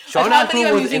Sean Key. Sean I can't believe Ashmore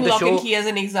I'm was using in the Lock and show. Key as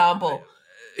an example.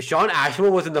 Sean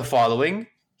Ashmore was in the Following.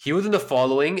 He was in the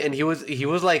Following, and he was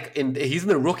like he's in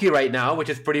the Rookie right now, which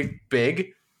is pretty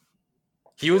big.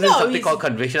 He was in No, something he's- called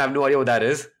Conviction. I have no idea what that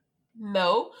is.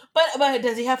 No, but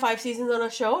does he have 5 seasons on a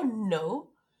show? No.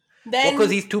 Then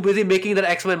Because he's too busy making that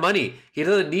X-Men money. He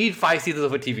doesn't need 5 seasons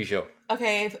of a TV show.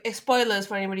 okay, spoilers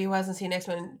for anybody who hasn't seen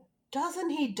X-Men. Doesn't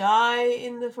he die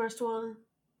in the first one?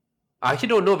 I actually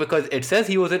don't know because it says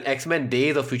he was in X-Men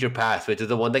Days of Future Past, which is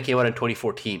the one that came out in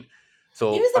 2014.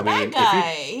 So He was the I mean, bad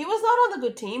guy. He was not on the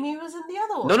good team. He was in the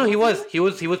other one. No, he was. He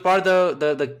was part of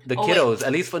the Oh, kiddos, wait.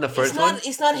 at least for the first It's not. one.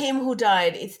 It's not him who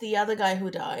died. It's the other guy who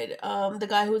died. The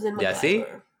guy who's in MacGyver. Yeah, see?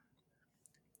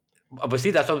 But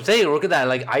see, that's what I'm saying. Look at that,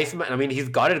 like Iceman. I mean, he's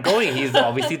got it going. He's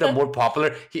obviously the more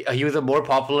popular. He was a more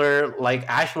popular like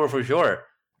Ashmore for sure.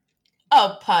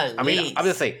 Oh, police. I mean, I'm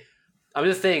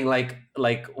just saying, like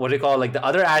what do you call it? Like the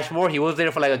other Ashmore? He was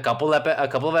there for like a couple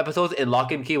of episodes in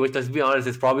Lock and Key, which, let's be honest,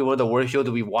 is probably one of the worst shows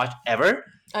that we watched ever.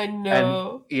 I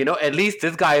know. And at least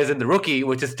this guy is in the Rookie,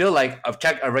 which is still like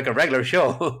a regular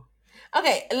show.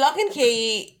 Okay, Lock and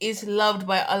Key is loved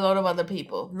by a lot of other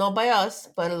people. Not by us,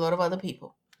 but a lot of other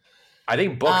people. I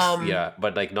think books, yeah,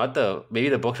 but like not maybe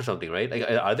the books or something, right? Like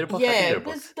are there books? I think Yeah, there are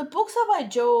because books. the books are by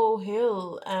Joe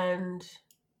Hill and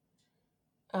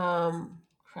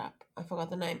crap, I forgot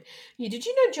the name. Yeah, did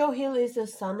you know Joe Hill is the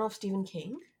son of Stephen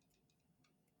King?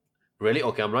 Really?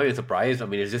 Okay, I'm not even surprised. I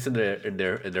mean, it's just in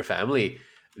their family.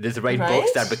 They write Right?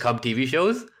 books that become TV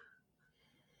shows.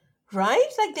 Right?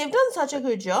 Like they've done such a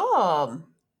good job.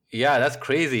 Yeah, that's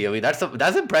crazy. I mean, that's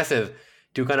impressive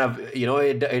to kind of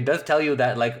it does tell you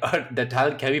that like the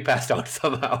talent can be passed on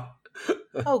somehow.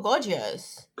 Oh God,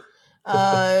 yes.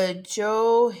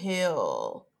 Joe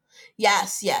Hill.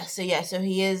 Yes. So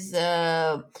he is.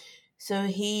 So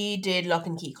he did Lock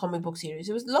and Key comic book series.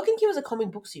 Lock and Key was a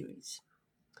comic book series.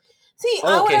 See, Oh,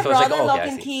 I would okay, have so it's like- rather okay, Lock I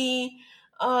and see. Key.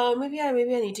 Maybe I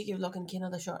need to give Lock and Key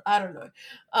another shot. I don't know.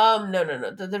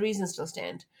 No. The reasons still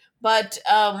stand. But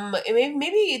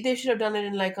maybe they should have done it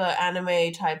in like a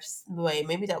anime type way.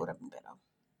 Maybe that would have been better.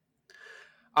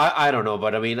 I don't know,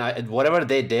 but I mean, whatever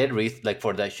they did like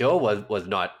for that show was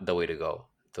not the way to go.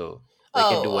 So they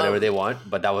can do whatever they want,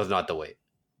 but that was not the way.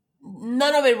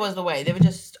 None of it was the way. They were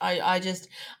just.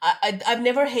 I've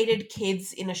never hated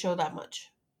kids in a show that much.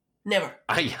 Never.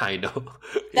 I know.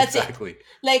 That's exactly.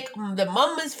 Like, the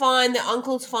mum is fine, the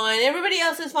uncle's fine, everybody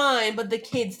else is fine, but the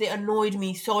kids, they annoyed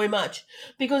me so much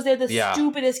because they're the Yeah.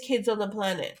 stupidest kids on the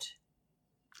planet.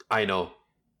 I know.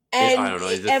 And I don't know,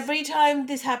 it's just- every time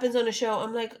this happens on a show,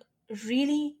 I'm like,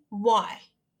 really? Why?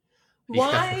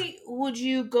 Why would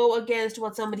you go against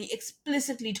what somebody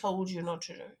explicitly told you not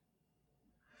to do?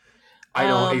 I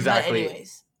know But exactly.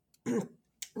 anyways.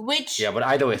 Which... Yeah, but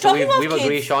either way, so Talking of we've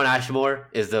agreed kids- Sean Ashmore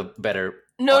is the better.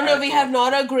 No, we Ashmore. have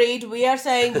not agreed. We are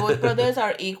saying both brothers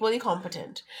are equally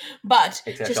competent. But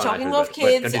Except just Sean talking Ashmore of is better. But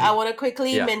kids, continue. I want to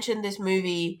quickly Yeah. mention this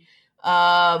movie,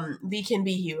 We Can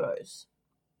Be Heroes.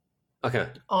 Okay.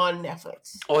 on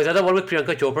Netflix. Oh, is that the one with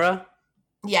Priyanka Chopra?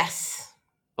 Yes.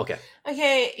 Okay.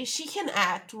 Okay, she can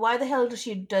act. Why the hell does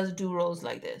she do roles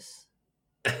like this?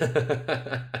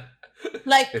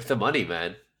 Like, It's the money,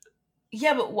 man.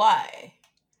 yeah, but why?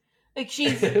 Like,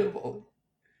 she's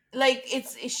like,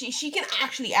 it's she can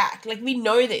actually act. Like, we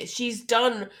know this. She's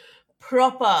done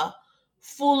proper,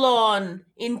 full on,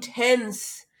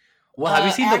 intense Well, have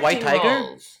you seen The White acting Tiger?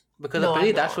 roles. Because No, apparently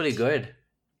I've that's really not. good. I've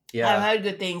Yeah. heard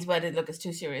good things, but look, it's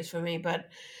too serious for me.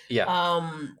 Yeah.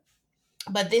 Um,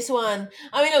 but this one,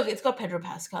 I mean, look, it's got Pedro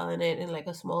Pascal in it in like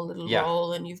a small little Yeah.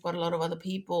 role, and you've got a lot of other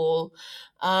people.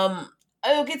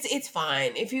 Look, it's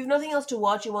fine. If you've nothing else to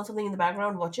watch, you want something in the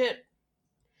background, watch it.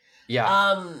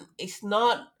 Yeah. It's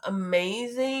not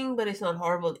amazing, but it's not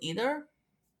horrible either.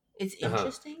 It's Uh-huh.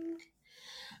 interesting.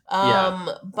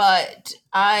 Yeah. But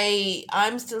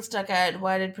I'm still stuck at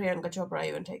why did Priyanka Chopra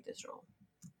even take this role?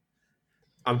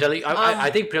 I'm telling you, I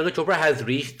Um, think Priyanka Chopra has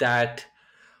reached that.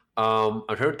 I'm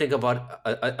trying to think about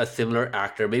a similar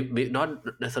actor, maybe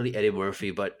not necessarily Eddie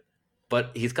Murphy, but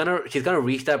she's gonna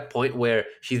reach that point where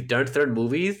she's done certain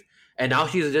movies, and now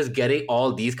she's just getting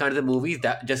all these kinds of movies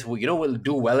that just will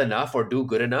do well enough or do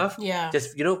good enough, yeah,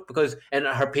 just because and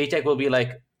her paycheck will be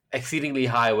like exceedingly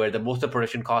high, where the most of the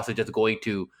production cost is just going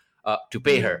to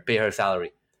mm. pay her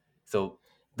salary. So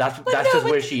But that's no, just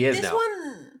but where she is this now.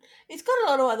 one, it's got a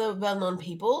lot of other well-known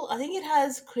people. I think it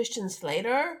has Christian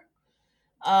Slater.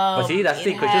 But see, that's the It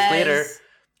thing. Christian Slater, has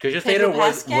Christian Pedro Slater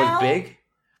was Pascal. big.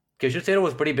 Christian Slater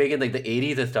was pretty big in like the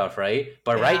 80s and stuff, right?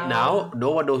 But right Yeah. now,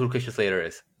 no one knows who Christian Slater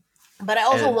is. But I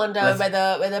also And wonder let's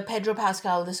whether Pedro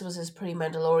Pascal this was his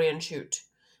pre-Mandalorian shoot,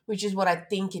 which is what I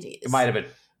think it it might is, have been.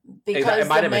 It because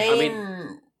might have been. I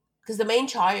mean, the main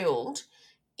child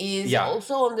is yeah.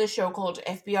 also on this show called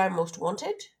FBI Most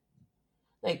Wanted.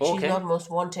 Like, she's not Okay. most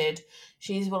wanted.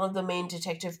 She's one of the main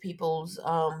detective people's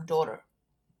daughter.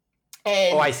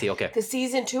 Oh, I And see. Okay. because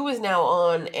season 2 is now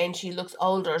on and she looks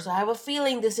older, so I have a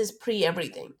feeling this is pre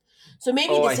everything. So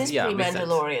maybe Oh, I this see. is Yeah, pre makes sense.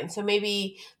 Mandalorian. So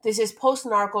maybe this is post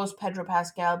Narcos Pedro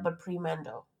Pascal, but pre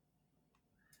Mando.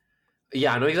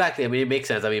 Yeah, I know exactly. I mean, it makes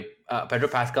sense. I mean, Pedro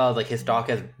Pascal, like his stock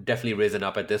has definitely risen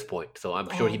up at this point. So I'm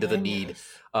sure Oh, he doesn't very need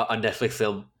nice. a Netflix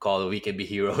film called "We Can Be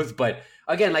Heroes." But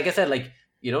again, like I said, like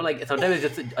like sometimes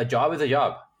it's just a job is a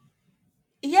job.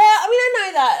 Yeah, I mean, I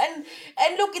know that,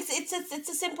 and look, it's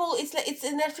a simple, it's like it's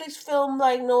a Netflix film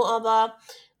like no other,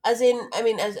 as in, I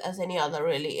mean, as any other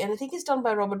really, and I think it's done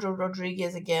by Robert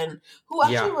Rodriguez again, who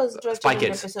actually Yeah, was Spy directing an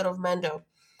Kids. episode of Mando,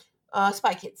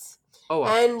 Spy Kids, Oh wow.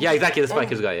 Yeah, and exactly. The Spy and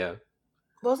Kids guy. Yeah.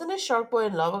 wasn't it Shark Boy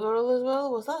and Lava Girl as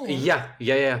well? Was that him? Yeah,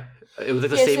 yeah, yeah. It was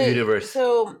like the Yeah, same universe.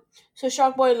 so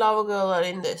Shark Boy and Lava Girl are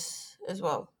in this as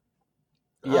well.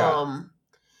 Yeah, Um,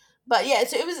 But yeah,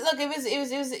 so it was look,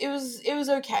 it was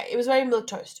okay. It was very milk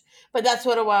toast. But that's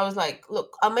what why I was like,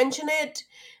 look, I'll mention it.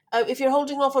 If you're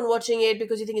holding off on watching it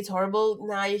because you think it's horrible,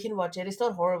 nah, you can watch it. It's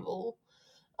not horrible.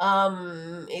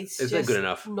 It's it's like good just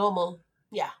enough. normal.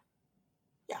 Yeah,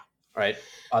 yeah. All right.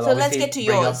 I'll So let's get obviously to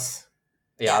bring up. yours.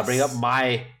 Yeah, I'll bring up Yes.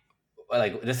 my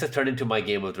like this has turned into my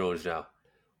Game of Thrones now.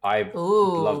 I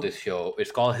love Ooh. this show.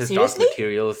 It's called His Dark Seriously?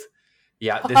 Materials.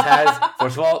 Yeah, this has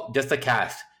first of all just the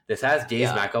cast. This has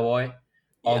James Yeah. McAvoy.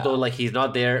 Although Yeah. like he's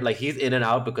not there, like he's in and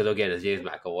out because again it's James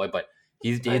McAvoy, but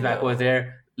he's I James McAvoy's know.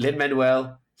 there. Lin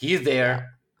Manuel, he's Yeah.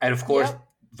 there, and of course Yep.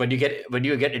 when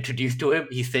you get introduced to him,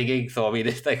 he's singing. So I mean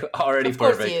it's like already Of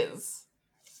course he perfect. is.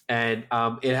 And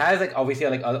it has like obviously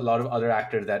like a lot of other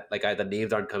actors that like the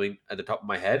names aren't coming at the top of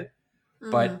my head,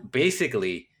 Mm-hmm. but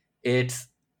basically it's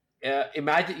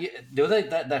imagine there was like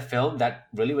that film that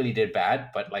really did bad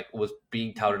but like was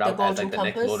being touted The out as Golden like the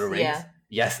next Lord Compass. of the Rings. Yeah.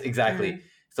 Yes, exactly. Mm.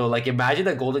 So like imagine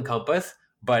the Golden Compass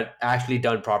but actually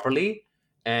done properly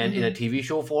and in a Mm-hmm. TV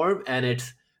show form, and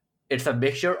it's a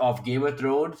mixture of Game of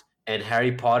Thrones and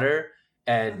Harry Potter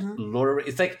and Mm-hmm. Lord of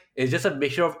it's like it's just a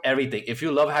mixture of everything. If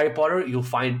you love Harry Potter, you'll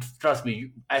find, trust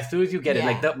me, as soon as you get it,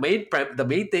 like Yeah. the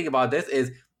main thing about this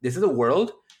is a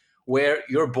world where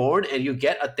you're born and you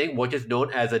get a thing which is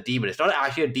known as a demon. It's not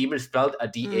actually a demon spelled a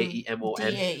DAEMON,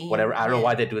 whatever. DAEM. I don't know Yeah.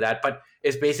 why they do that, but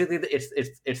it's basically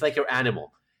it's like your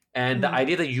animal. And the Mm-hmm.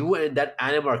 idea that you and that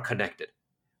animal are connected,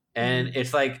 and Mm-hmm.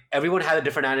 it's like everyone has a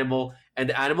different animal and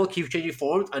the animal keeps changing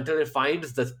forms until it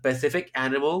finds the specific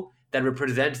animal that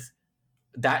represents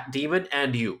that demon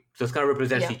and you, so it's kind of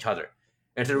represents Yep. each other.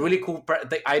 And it's a Yep. really cool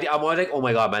the idea. I'm always like, oh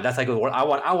my god, man, that's like I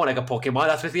want like a Pokemon.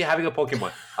 That's basically having a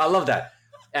Pokemon. I love that.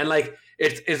 And like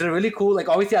it's a really cool, like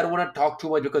obviously I don't want to talk too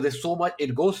much because there's so much,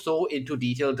 it goes so into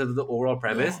detail in terms of the overall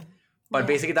premise. Yeah. But Yeah.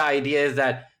 basically the idea is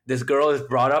that this girl is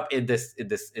brought up in this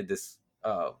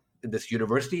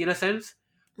university in a sense,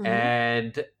 Mm-hmm.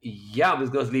 And yeah, I'm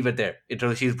just going to leave it there.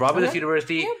 Until she's brought to this Okay.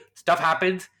 university, Yep. stuff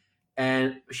happens,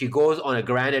 and she goes on a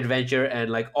grand adventure,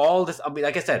 and like all this, I mean,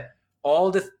 like I said,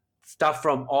 all this stuff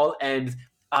from all ends.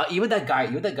 Even that guy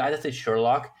that's in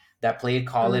Sherlock that played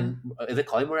Mm. Colin. Is it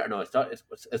Colin Moriarty? No, it's not.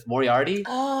 It's Moriarty,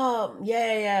 Yeah,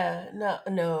 yeah, yeah. No,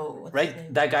 no. What's his right?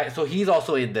 name? That guy. So he's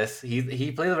also in this. He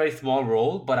plays a very small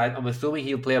role, but I'm assuming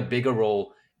he'll play a bigger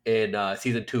role in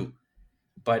season 2.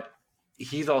 But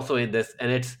he's also in this,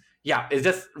 and it's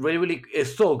just really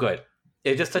it's so good.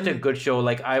 It's just such a Mm. good show.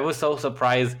 Like I was so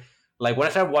surprised. Like when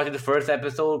I started watching the first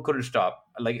episode, couldn't stop.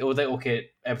 Like it was like okay,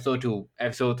 episode 2,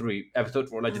 episode 3, episode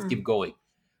 4, like just Mm. keep going.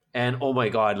 And oh my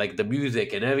god, like the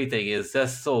music and everything is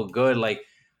just so good. Like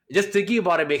just thinking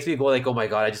about it makes me go like, oh my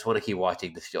god, I just want to keep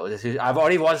watching this show. I've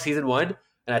already watched season 1,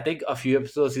 and I think a few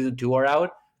episodes of season 2 are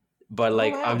out. But Oh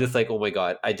like I'm wow. just like, oh my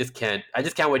god, I just can't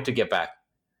wait to get back.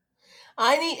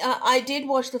 I did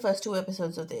watch the first two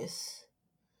episodes of this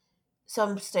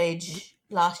some stage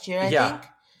last year, I Yeah, think.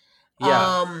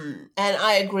 yeah, And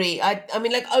I agree. I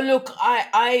mean, like, oh look,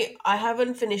 I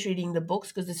haven't finished reading the books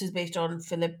because this is based on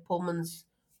Philip Pullman's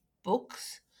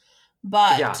books,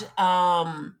 yeah. but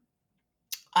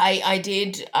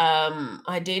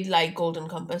I did like Golden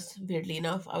Compass. Weirdly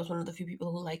enough, I was one of the few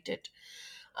people who liked it.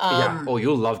 Yeah. Oh, Um,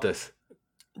 you'll love this.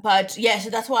 but yeah, so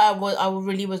that's why I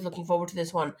really was looking forward to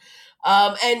this one.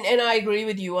 And I agree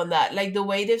with you on that. Like the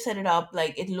way they've set it up,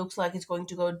 like it looks like it's going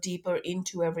to go deeper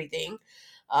into everything.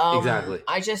 Exactly.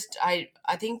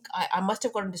 I think I must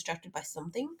have gotten distracted by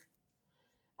something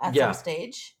at some Yeah.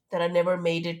 stage that I never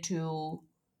made it to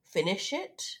finish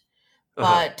it. Uh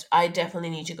huh. But I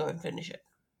definitely need to go and finish it.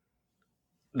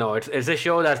 No, it's a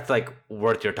show that's like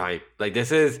worth your time. Like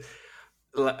this is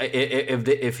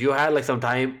if you had like some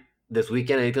time this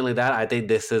weekend, anything like that, I think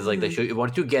this is like the Hmm. show.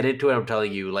 Once you get into it, I'm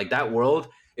telling you, like that world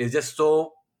is just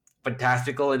so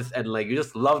fantastical, and like you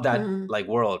just love that Hmm. like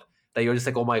world that you're just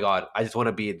like, oh my god, I just want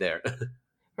to be there.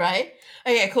 Right?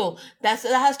 Okay, cool. That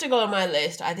has to go on my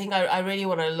list. I think I really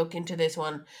want to look into this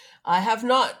one. I have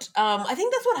not. I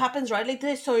think that's what happens, right? Like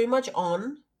there's so much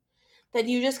on that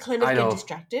you just kind of I get know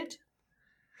distracted.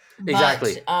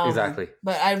 exactly, exactly.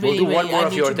 But I We'll do one really I more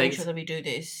of need your to make sure things. that we do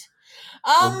this.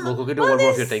 We'll do Well, one more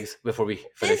of your things before we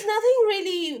there's finish. nothing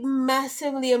really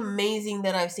massively amazing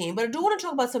that I've seen, but I do want to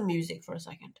talk about some music for a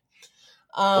second.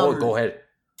 Oh, go Um, ahead.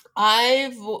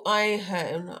 I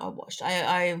heard no, I watched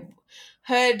I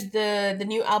heard the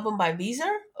new album by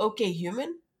Weezer, Okay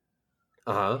Human.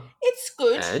 Uh huh. It's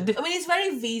good. And I mean, it's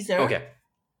very Weezer okay.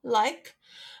 like.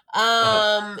 Uh huh.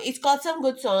 It's got some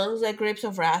good songs. Like Grapes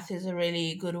of Wrath is a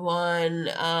really good one.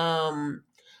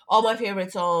 All my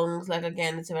favorite songs. Like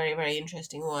again, it's a very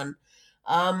interesting one.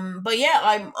 But yeah,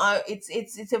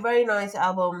 it's a very nice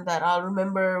album that I'll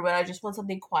remember when I just want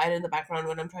something quiet in the background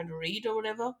when I'm trying to read or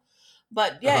whatever.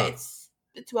 But Uh yeah, huh.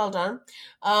 it's well done.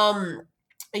 Um,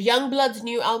 Youngblood's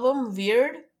new album,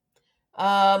 Weird.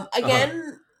 Uh huh.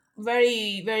 Again,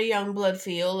 very Youngblood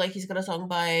feel. Like he's got a song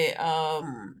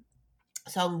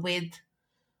with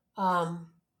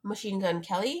um, Machine Gun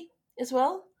Kelly as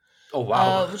well, Oh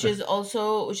wow. which is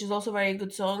also a very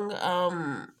good song.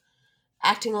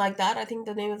 Acting Like That, I think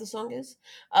the name of the song is.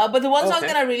 But the one song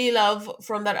that Okay. I really love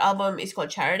from that album is called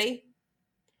Charity.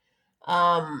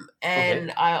 And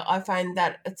Okay. I find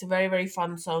that it's a very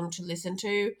fun song to listen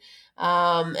to.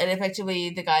 And effectively,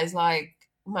 the guy's like,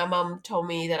 my mom told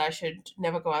me that I should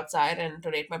never go outside and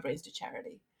donate my brains to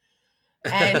charity.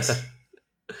 And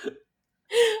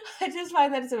I just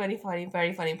find that it's a very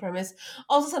funny premise.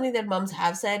 Also, something that moms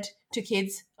have said to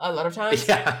kids a lot of times.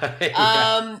 Yeah.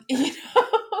 Yeah. You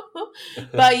know,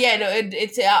 but yeah, no,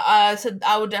 it's so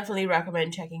I would definitely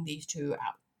recommend checking these two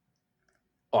out.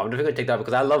 Oh, I'm definitely gonna take that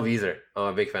because I love Weezer.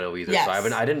 I'm a big fan of Weezer, so Yes,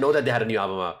 I didn't know that they had a new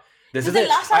album out. This because is the it.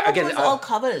 last album Again, was all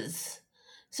covers,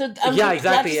 so yeah,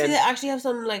 glad to exactly. see they And actually have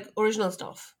some like original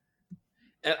stuff.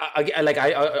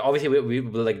 I obviously we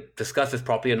will like discuss this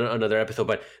properly in another episode,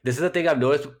 but this is the thing I've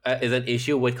noticed is an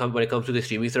issue when it comes to the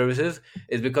streaming services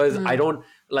is because I Mm, don't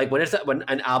like when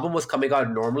an album was coming out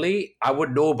normally I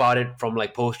would know about it from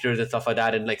like posters and stuff like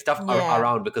that and like stuff yeah.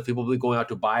 around because people will be going out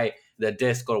to buy the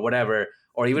disc or whatever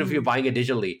or even if you're Mm, buying it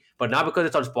digitally. But now because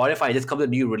it's on Spotify, it just comes with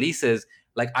new releases.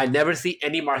 Like I never see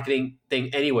any marketing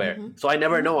thing anywhere, mm-hmm, so I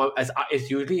never mm-hmm, know. As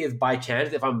it's usually is by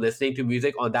chance if I'm listening to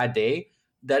music on that day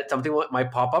that something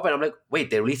might pop up and I'm like, wait,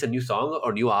 they released a new song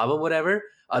or new album, whatever.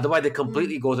 Otherwise, it mm.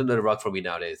 completely goes under the rug for me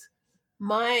nowadays.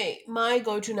 My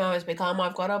go to now has become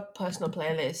I've got a personal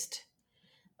playlist.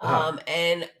 Uh-huh.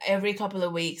 And every couple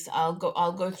of weeks I'll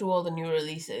go through all the new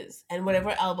releases and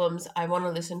whatever albums I want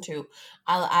to listen to,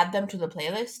 I'll add them to the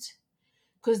playlist.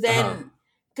 Cause Uh-huh. then,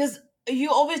 cause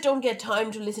you always don't get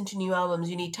time to listen to new albums.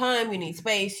 You need time, you need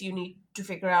space, you need to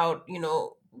figure out,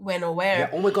 when or Yeah. where.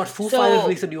 Oh my God, Foo Fighters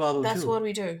released a So new album that's too. what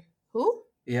we do. Who?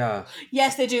 Yeah.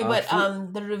 Yes, they do, but Foo.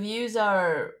 the reviews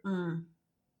are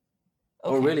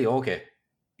Oh okay. really? Okay.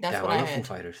 That's Damn, what I I love Foo heard.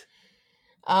 Fighters.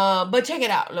 But check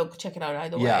it out. Look, check it out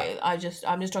either Yeah. way. I'm just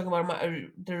talking about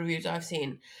the reviews I've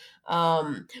seen.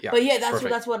 Yeah. But yeah,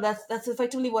 Perfect. that's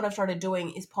effectively what I've started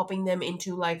doing is popping them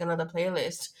into like another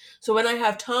playlist. So when I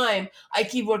have time, I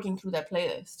keep working through that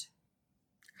playlist.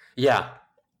 Yeah.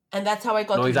 And that's how I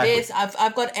got No, through exactly. this.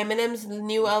 I've got Eminem's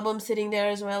new album sitting there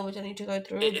as well, which I need to go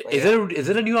through. But Is yeah.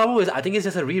 it a new album? I think it's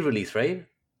just a re-release, right?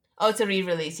 Oh, it's a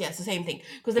re-release. Yes, the same thing.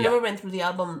 Because I Yeah. never went through the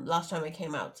album last time it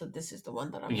came out, so this is the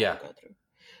one that I'm Yeah. gonna go through.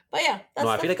 But yeah, No,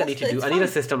 I feel like I it's need a fun.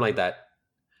 system like that.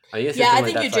 I need a Yeah, system I like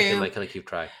think you that so I can do. like kind of keep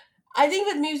track. I think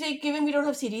with music, given we don't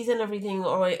have CDs and everything,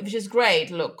 or which is great.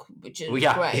 Look, which Well, is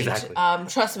yeah, great. exactly.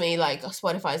 Trust me, like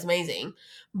Spotify is amazing.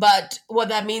 But what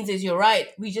that means is you're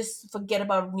right. We just forget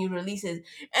about new releases,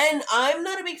 and I'm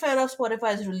not a big fan of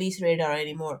Spotify's release radar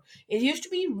anymore. It used to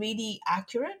be really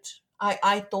accurate.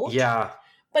 I thought, Yeah,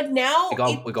 but now it it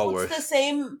got puts the worse.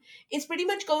 same. It pretty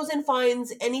much goes and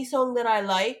finds any song that I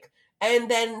like, and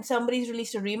then somebody's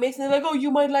released a remix, and they're like, "Oh,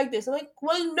 you might like this." I'm like,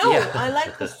 "Well, no, I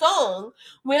like the Yeah. song.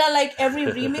 Will I like every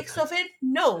remix of it?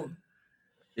 No."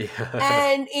 Yeah.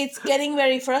 And it's getting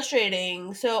very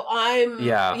frustrating. So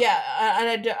Yeah.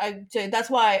 so that's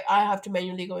why I have to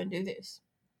manually go and do this.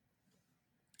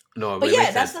 No, But it yeah,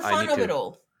 makes that's sense. the I fun need of it to.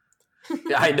 all.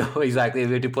 Yeah, I know exactly.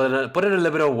 We have to put in a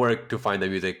little bit of work to find the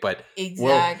music, but we'll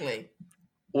Exactly.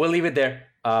 we'll leave it there.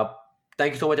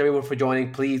 Thank you so much, everyone, for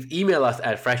joining. Please email us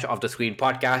at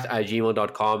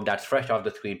freshoffthescreenpodcast@gmail.com. That's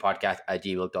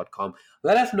freshoffthescreenpodcast@gmail.com.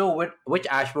 Let us know which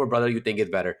Ashmore brother you think is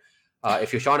better.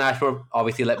 If you're Sean Ashmore,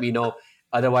 obviously let me know.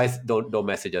 Otherwise, don't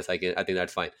message us. I think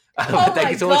that's fine. Oh But thank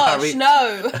my you so much, gosh, Harvey.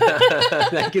 no.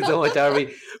 Thank you so much,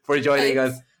 Harvey, for joining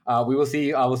us. Thanks. We will see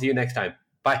you. I will see you next time.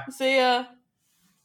 Bye. See ya.